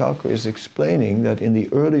Chakravarti Thakur is explaining that in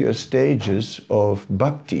the earlier stages of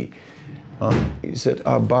bhakti, he said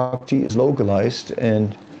our bhakti is localized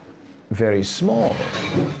and very small.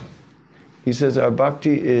 He says our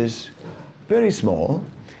bhakti is very small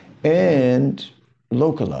and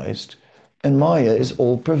localized, and Maya is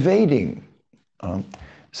all pervading.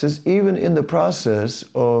 Says even in the process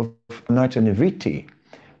of anartha nivritti,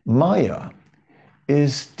 Maya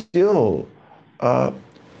is still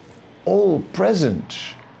all present,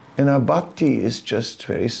 and our bhakti is just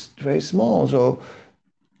very, very small. So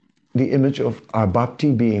the image of our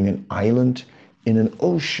bhakti being an island in an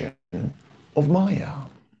ocean of Maya.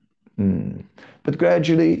 But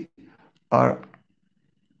gradually, our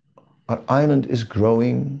island is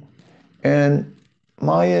growing, and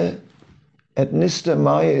Maya, at Nistha,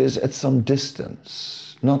 Maya is at some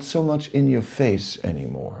distance, not so much in your face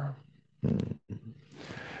anymore.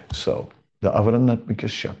 So, the Avaranatmika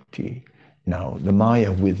Shakti, now the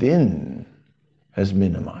Maya within has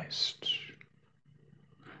minimized.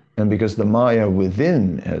 And because the Maya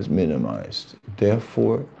within has minimized,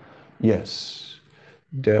 therefore, yes,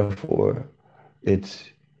 therefore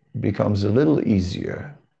it becomes a little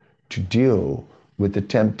easier to deal with the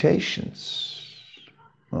temptations.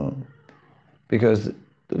 Because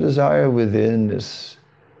the desire within is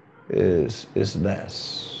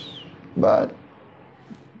less. But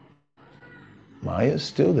Maya is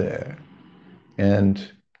still there.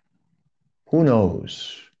 And who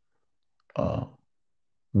knows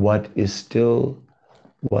what little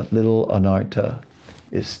anartha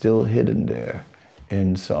is still hidden there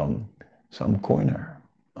in some corner.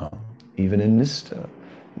 Even in Nistha,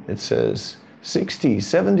 it says 60,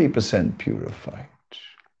 70% purified.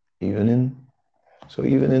 Even in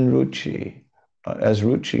Ruchi, as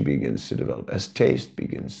Ruchi begins to develop, as taste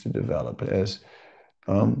begins to develop, as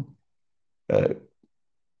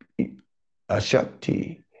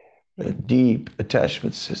Ashakti, deep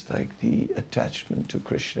attachments, is like the attachment to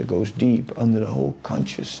Krishna goes deep under the whole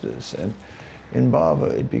consciousness, and in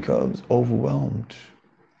bhava it becomes overwhelmed.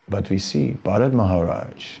 But we see Bharat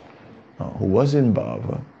Maharaj, who was in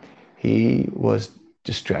bhava, he was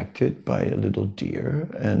distracted by a little deer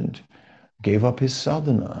and gave up his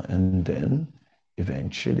sadhana, and then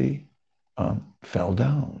eventually fell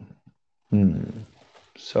down.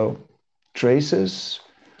 So traces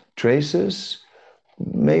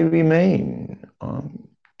may remain.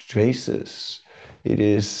 Traces. It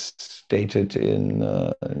is stated in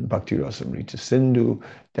Bhakti Rasamrita Sindhu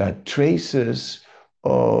that traces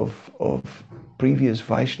of previous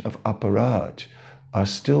Vaishnava aparat are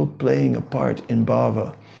still playing a part in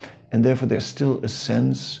bhava, and therefore there's still a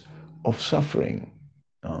sense of suffering.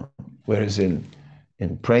 Whereas in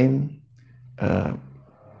prem,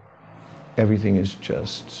 everything is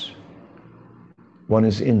just, one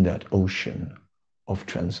is in that ocean of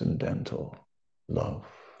transcendental love.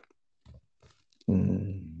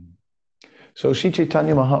 So Sri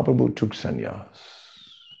Chaitanya Mahaprabhu took sannyas.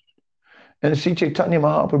 And Sri Chaitanya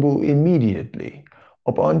Mahaprabhu immediately,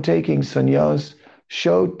 upon taking sannyas,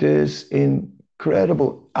 showed this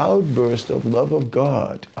incredible outburst of love of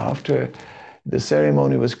God. After the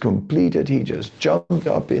ceremony was completed, he just jumped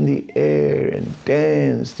up in the air and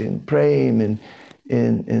danced in prem,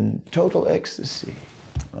 in total ecstasy.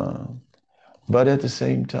 But at the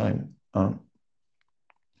same time,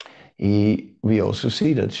 we also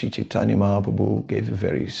see that Sri Chaitanya Mahaprabhu gave a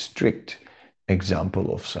very strict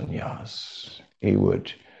example of sannyas. He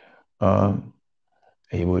would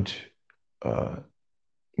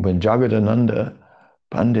when Jagadananda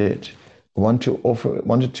Pandit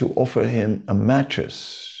wanted to offer him a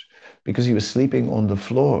mattress because he was sleeping on the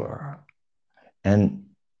floor, and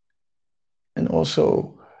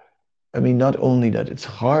also, I mean, not only that it's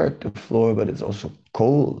hard, the floor, but it's also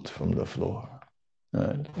cold from the floor.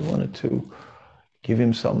 And he wanted to give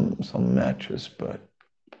him some mattress, but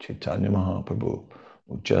Chaitanya Mahaprabhu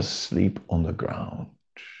would just sleep on the ground.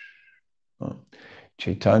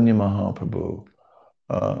 Chaitanya Mahaprabhu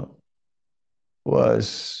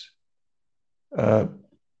was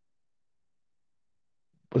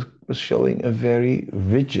showing a very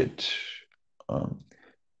rigid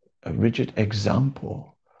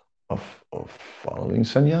example of following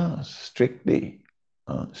sannyas strictly,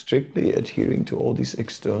 strictly adhering to all these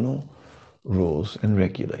external rules and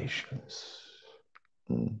regulations.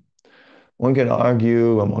 One can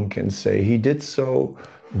argue and one can say he did so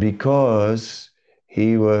because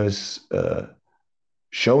he was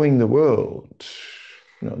showing the world,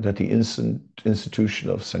 that the institution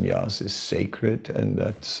of sannyas is sacred, and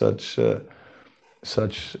that such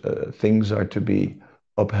such things are to be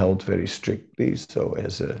upheld very strictly. So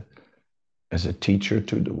as a teacher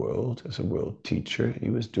to the world, as a world teacher, he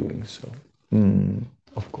was doing so.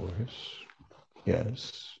 Of course,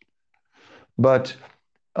 yes. But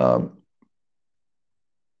a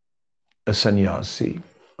sannyasi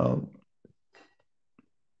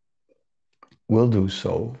will do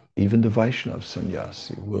so. Even the Vaishnava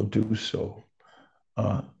sannyasi will do so.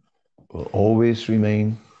 Will always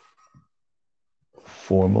remain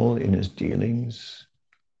formal in his dealings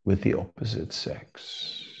with the opposite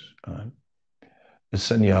sex. The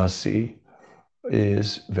sannyasi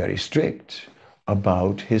is very strict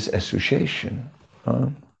about his association.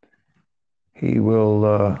 He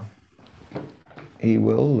will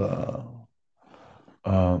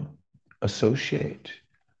associate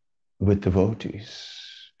with devotees.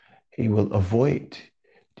 He will avoid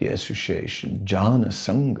the association, jhana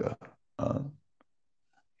sangha.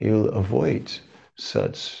 He will avoid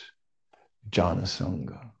such jhana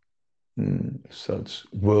sangha, such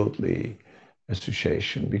worldly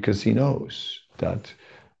association, because he knows that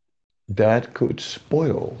that could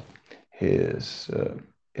spoil his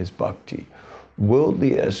bhakti.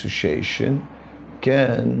 Worldly association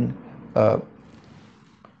can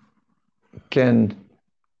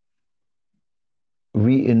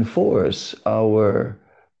reinforce our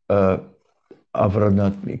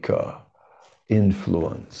avaranatmika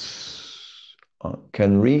influence,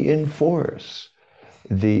 can reinforce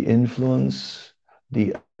the influence,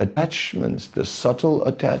 the attachments, the subtle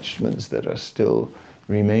attachments that are still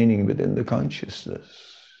remaining within the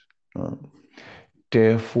consciousness.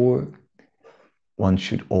 Therefore, one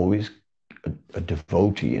should always, a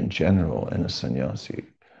devotee in general and a sannyasi,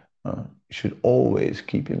 should always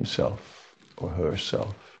keep himself or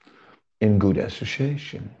herself in good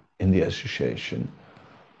association, in the association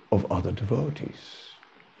of other devotees.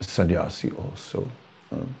 A sannyasi also,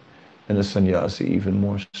 and a sannyasi even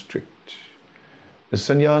more strict. The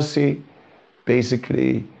sannyasi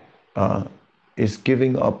basically is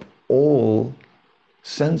giving up all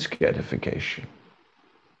sense gratification,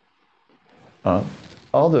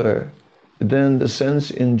 other than the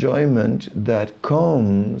sense enjoyment that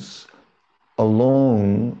comes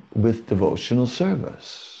along with devotional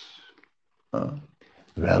service,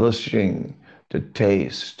 relishing the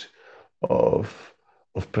taste of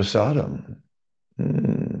prasadam.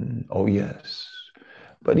 Oh yes.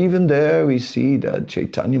 But even there we see that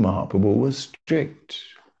Chaitanya Mahaprabhu was strict.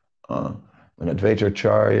 When Advaita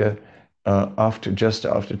Acharya, just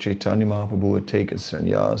after Chaitanya Mahaprabhu had taken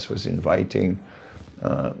sannyas, was inviting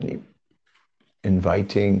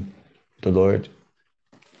the Lord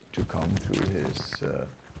to come to his house.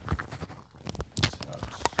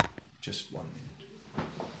 Just 1 minute.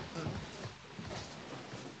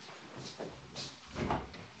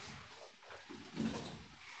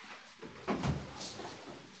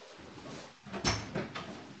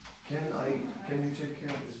 Can you take care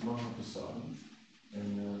of this Mahaprasad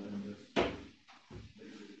and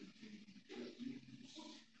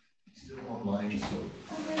still online, so.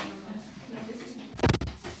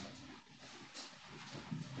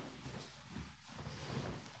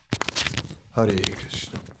 Hare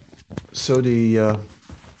Krishna. So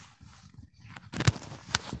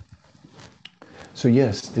so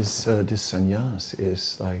yes, this sannyas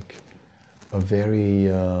is like a very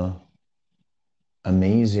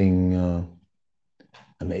amazing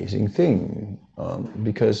thing,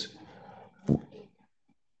 because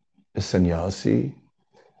the sannyasi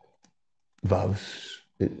vows,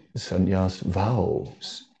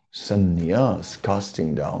 sannyas,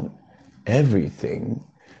 casting down everything.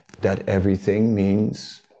 That everything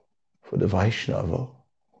means, for the Vaishnava,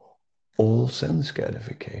 all sense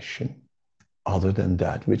gratification, other than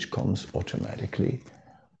that which comes automatically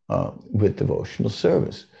with devotional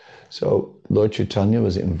service. So Lord Chaitanya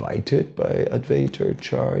was invited by Advaita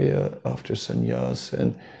Acharya after sannyas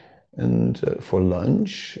and for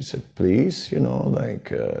lunch. He said, please,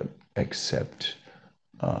 accept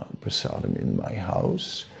prasadam in my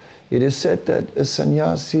house. It is said that a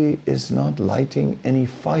sannyasi is not lighting any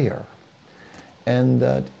fire, and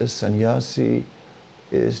that a sannyasi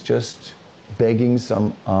is just begging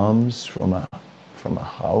some alms from a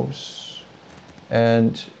house,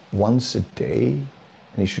 and once a day,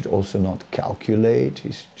 and he should also not calculate.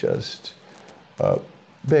 He's just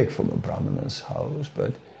beg from a brahmana's house,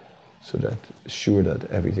 but so that sure that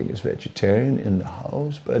everything is vegetarian in the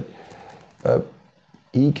house, but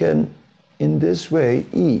he can in this way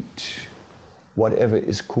eat whatever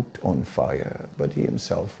is cooked on fire, but he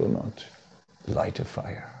himself will not light a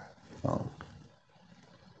fire. No.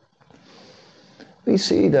 We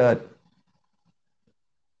see that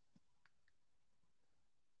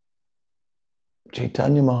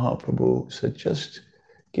Chaitanya Mahaprabhu said, just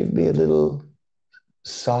give me a little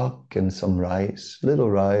sak and some rice, little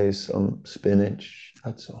rice, some spinach,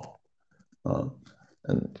 that's all.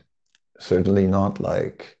 And certainly not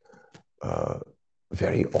like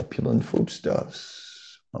very opulent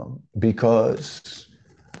foodstuffs, because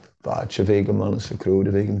Vachavegam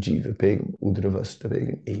Manasakrodavegam Jivapegam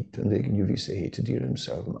Udravasthavegam Etanvegam Yuvisahetadirham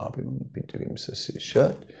Sarvam Abhimam Pintagam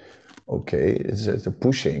Sasishat. Okay, it says the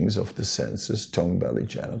pushings of the senses, tongue, belly,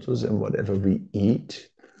 genitals, and whatever we eat.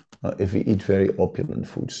 If we eat very opulent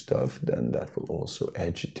foodstuff, then that will also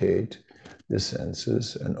agitate the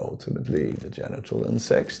senses and ultimately the genital and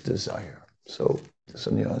sex desire. So the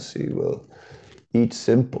sannyasi will eat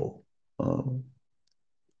simple.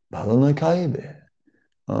 Bhalanakaibe,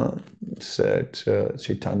 said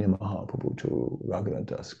Chaitanya Mahaprabhu to Raghunath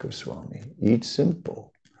Das Goswami. Eat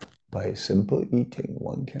simple. By simple eating,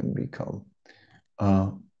 one can become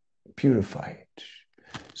purified.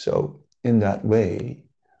 So in that way,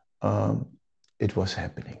 it was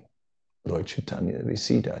happening. Lord Chaitanya, we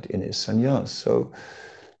see that in his sannyas. So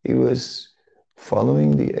he was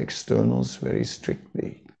following the externals very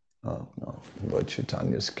strictly. No, Lord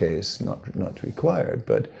Chaitanya's case, not required,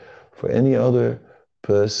 but for any other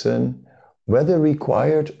person, whether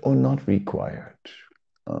required or not required,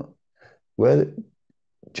 whether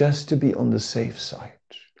just to be on the safe side.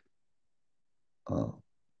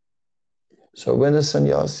 So when a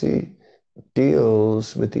sannyasi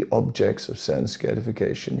deals with the objects of sense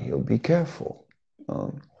gratification, he'll be careful.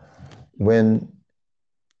 When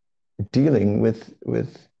dealing with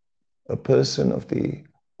a person of the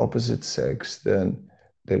opposite sex, then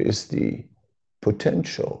there is the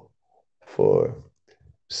potential for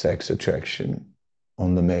sex attraction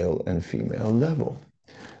on the male and female level.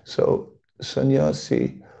 So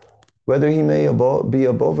sannyasi, whether he may be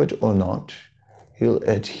above it or not, he'll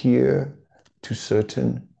adhere to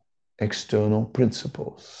certain external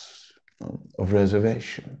principles of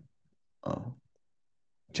reservation,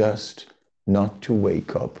 just not to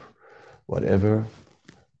wake up whatever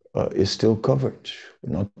is still covered,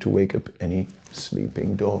 not to wake up any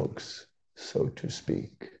sleeping dogs, so to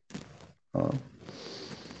speak.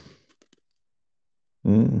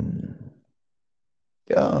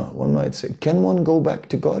 Yeah, one might say, can one go back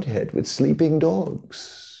to Godhead with sleeping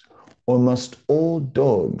dogs? Or must all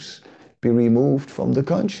dogs be removed from the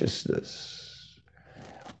consciousness?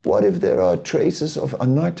 What if there are traces of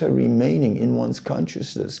anatta remaining in one's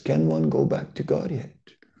consciousness? Can one go back to Godhead?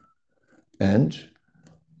 And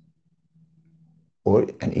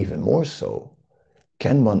even more so,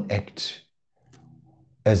 can one act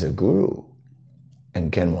as a guru?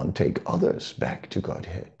 And can one take others back to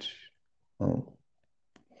Godhead?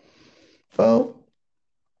 Well,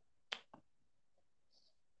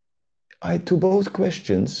 to both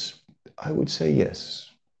questions, I would say yes.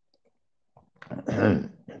 To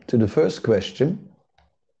the first question,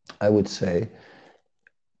 I would say,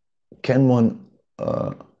 can one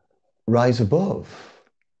rise above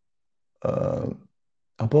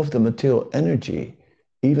the material energy,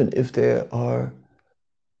 even if there are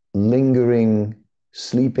lingering,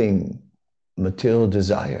 sleeping material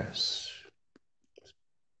desires?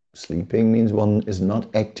 Sleeping means one is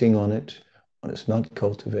not acting on it, one is not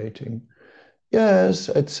cultivating. Yes,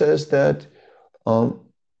 it says that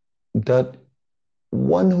that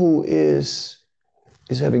one who is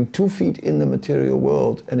having 2 feet in the material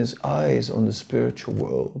world and his eyes on the spiritual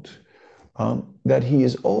world, that he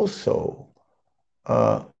is also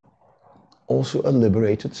a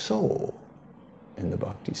liberated soul in the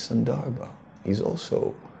Bhakti Sandarbha. He's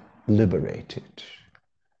also liberated.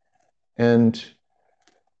 And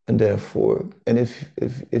therefore, and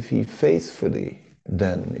if he faithfully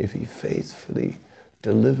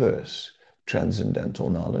delivers transcendental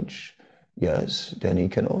knowledge, yes, then he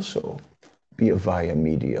can also be a via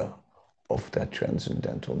media of that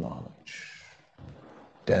transcendental knowledge.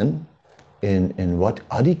 Then, in what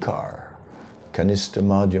adhikar, kanista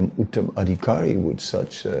madhyam uttam adhikari, would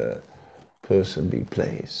such a person be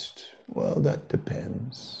placed? Well, that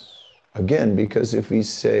depends. Again, because if we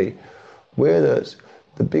say,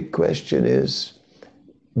 the big question is,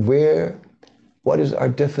 what is our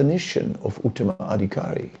definition of Uttama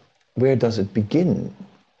Adhikari? Where does it begin?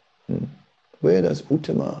 Where does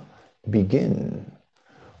Uttama begin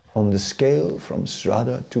on the scale from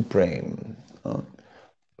Shraddha to Prem?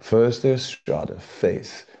 First there's Shraddha,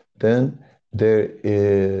 faith. Then there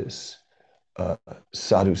is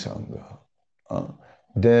Sadhu Sangha.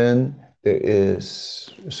 Then there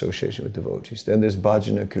is association with devotees. Then there's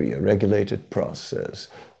Bhajana Kriya, regulated process.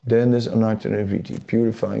 Then there's Anartha Nivritti,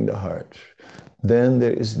 purifying the heart. Then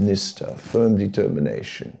there is nistha, firm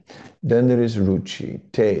determination. Then there is ruchi,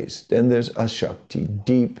 taste. Then there's ashakti,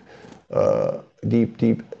 deep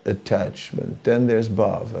attachment. Then there's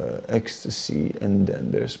bhava, ecstasy. And then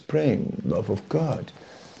there's prem, love of God.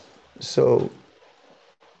 So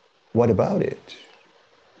what about it?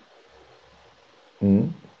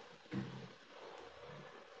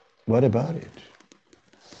 What about it?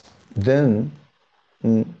 Then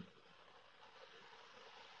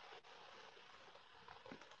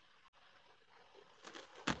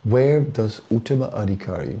where does Uttama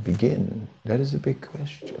Adhikari begin? That is a big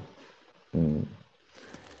question.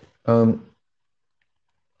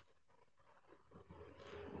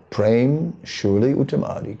 Prem, surely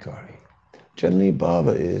Uttama Adhikari. Generally,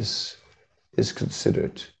 bhava is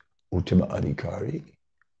considered Uttama Adhikari.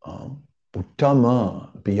 Uttama,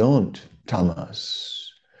 beyond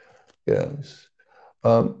tamas. Yes.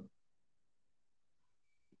 Srila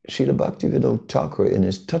Bhaktivinoda Thakur in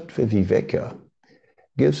his Tattva Viveka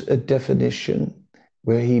gives a definition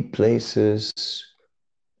where he places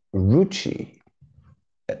ruchi.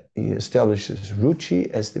 He establishes ruchi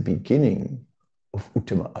as the beginning of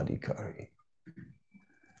Uttama Adhikari.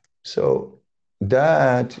 So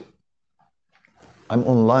that, I'm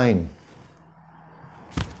online.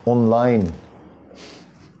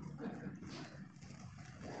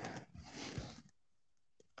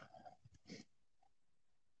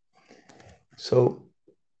 So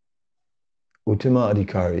Uttama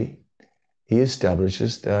Adhikari, he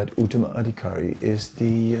establishes that Uttama Adhikari is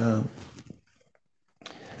the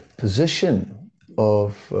position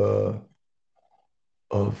of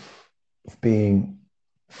being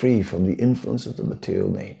free from the influence of the material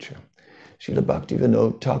nature. Srila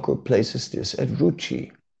Bhaktivinoda Thakur places this at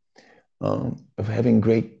ruchi, of having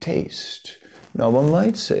great taste. Now one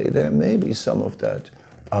might say there may be some of that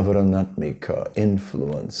avaranatmika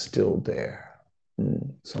influence still there,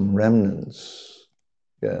 some remnants,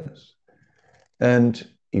 yes. And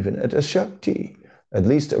even at Ashakti, at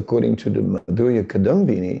least according to the Madhurya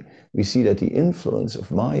Kadambini, we see that the influence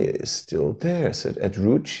of Maya is still there. So at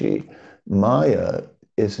ruchi, Maya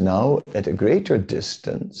is now at a greater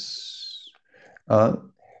distance. It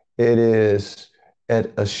is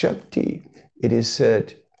at Ashakti, it is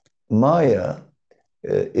said Maya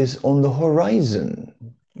is on the horizon,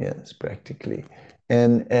 yes, practically.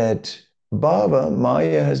 And at Bhava,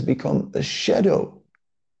 Maya has become a shadow.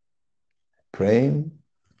 Prem,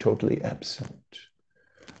 totally absent.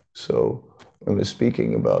 So when we're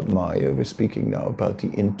speaking about Maya, we're speaking now about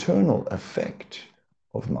the internal effect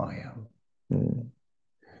of Maya.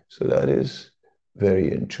 So that is very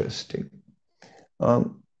interesting.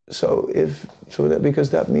 Because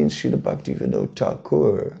that means Srila Bhaktivinoda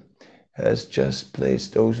Thakur has just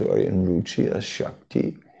placed those who are in ruchi as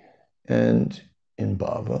Shakti and in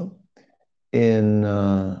Bhava in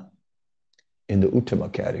the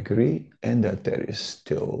Uttama category, and that there is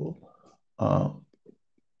still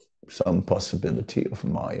some possibility of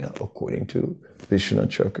Maya according to Vishwanath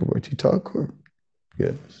Chakravarti Thakur.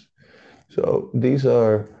 Yes. So these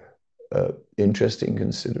are interesting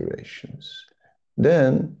considerations.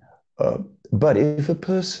 Then, but if a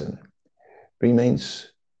person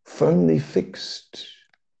remains firmly fixed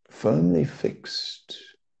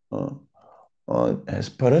on as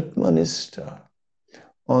paratmanista,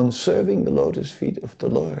 on serving the lotus feet of the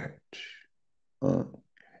Lord,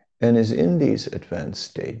 and is in these advanced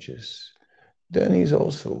stages, then he's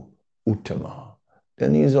also uttama,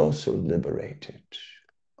 then he's also liberated.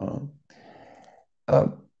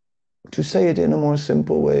 To say it in a more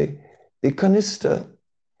simple way, the kanistha,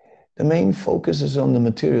 the main focus is on the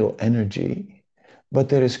material energy, but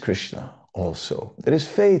there is Krishna also. There is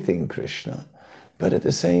faith in Krishna, but at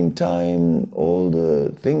the same time, all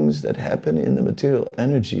the things that happen in the material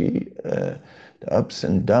energy, the ups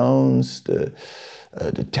and downs, the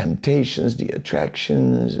temptations, the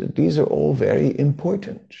attractions, these are all very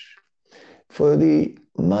important. For the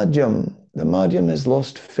madhyam has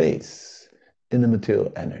lost faith in the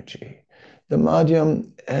material energy. The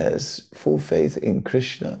madhyam has full faith in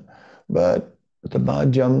Krishna, but the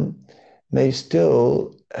madhyam may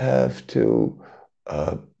still have to,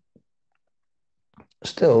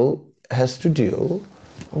 still has to deal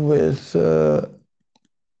with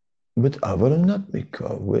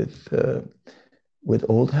avaranatmika, with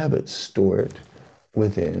old habits stored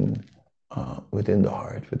within the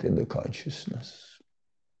heart, within the consciousness.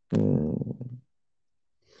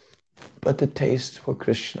 But the taste for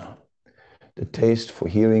Krishna, the taste for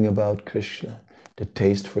hearing about Krishna, the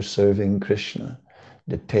taste for serving Krishna,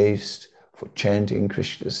 the taste for chanting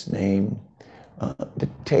Krishna's name, the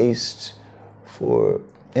taste for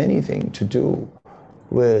anything to do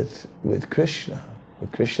with Krishna,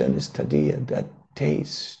 with Krishna and his Tadiya, that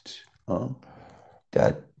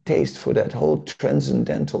taste for that whole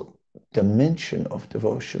transcendental dimension of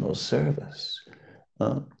devotional service,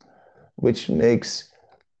 which makes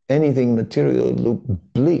anything material look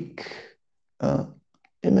bleak.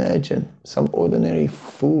 Imagine some ordinary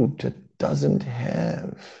food that doesn't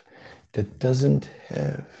have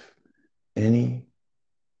any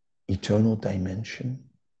eternal dimension.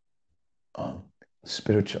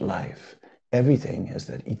 Spiritual life, everything has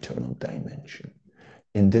that eternal dimension.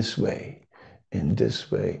 In this way,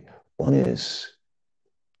 one is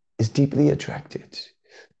deeply attracted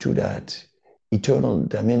to that eternal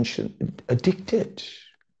dimension, addicted.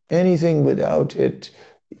 Anything without it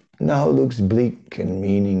now looks bleak and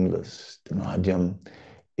meaningless. The Madhyam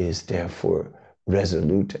is therefore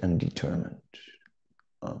resolute and determined.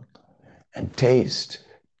 And taste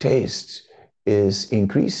is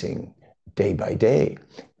increasing day by day.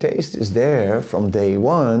 Taste is there from day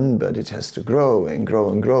one, but it has to grow and grow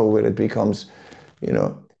and grow where it becomes,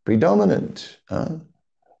 predominant.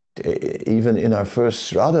 Even in our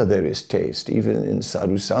first Shraddha, there is taste. Even in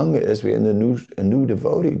Sadhu Sangha, as we're in a new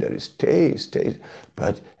devotee, there is taste.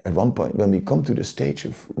 But at one point, when we come to the stage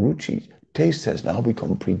of Ruchi, taste has now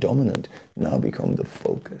become predominant, now become the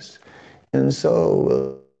focus. And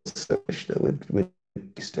so, Krishna with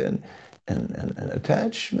taste and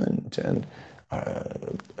attachment, and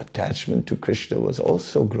attachment to Krishna was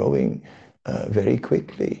also growing very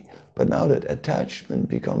quickly. But now that attachment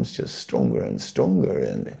becomes just stronger and stronger,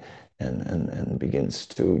 and begins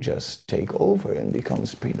to just take over and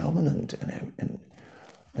becomes predominant,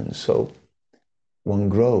 and so one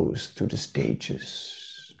grows through the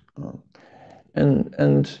stages,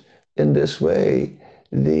 and in this way,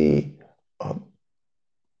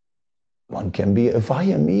 one can be a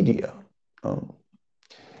via media.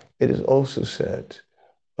 It is also said,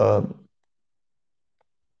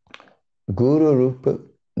 Guru Rupa,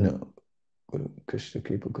 no, Guru Krishna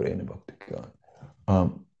Kripa Karena Bhakti.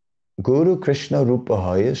 Guru Krishna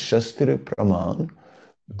Rupahaya Shastra Praman,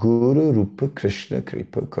 Guru Rupa Krishna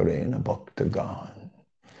Kripa Karena Bhaktagan.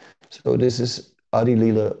 So this is Adi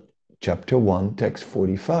Lila chapter 1, text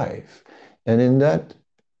 45. And in that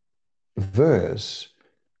verse,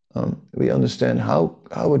 we understand how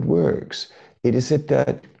it works. It is said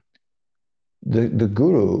that the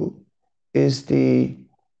Guru is the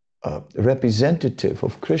representative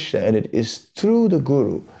of Krishna, and it is through the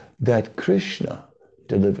Guru that Krishna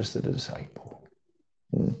delivers the disciple.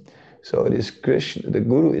 So it is Krishna, the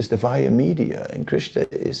Guru is the via media, and Krishna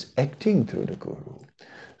is acting through the Guru.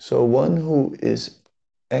 So one who is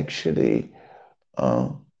actually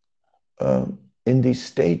in these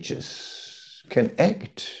stages can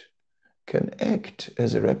act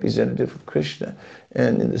as a representative of Krishna.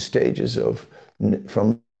 And in the stages of,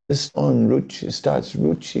 from this on, Ruchi starts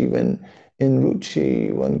Ruchi, when in Ruchi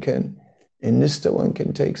in Nistha one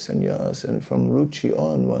can take sannyas, and from Ruchi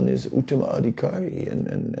on one is Uttama Adhikari,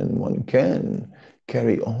 and one can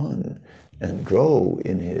carry on and grow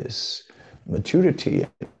in his maturity as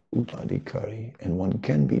Uttama Adhikari, and one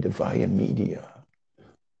can be the via media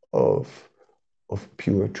of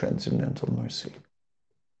pure transcendental mercy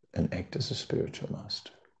and act as a spiritual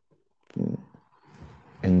master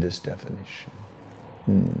in this definition.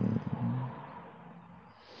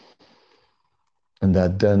 And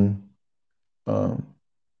that then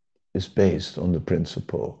is based on the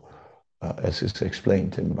principle, as is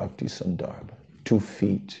explained in Bhakti Sandarbha, 2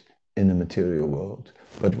 feet in the material world,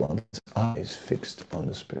 but one's eyes fixed on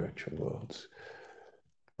the spiritual worlds.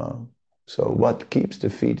 So what keeps the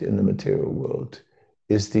feet in the material world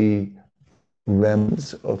is the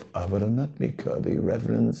remnants of avaranatmika, the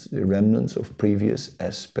remnants of previous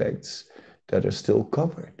aspects that are still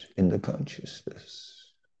covered in the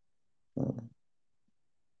consciousness.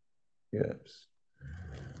 Yes.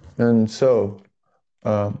 And so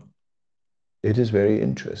it is very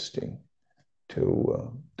interesting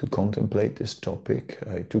to contemplate this topic.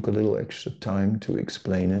 I took a little extra time to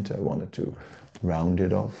explain it. I wanted to round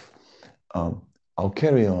it off. I'll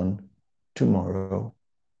carry on tomorrow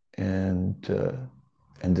and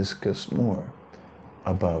discuss more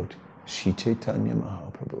about Shri Chaitanya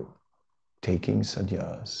Mahaprabhu taking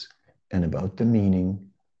sannyas and about the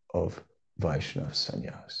meaning of Vaishnava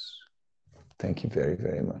sannyas. Thank you very,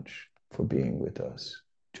 very much for being with us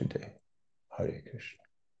today. Hare Krishna.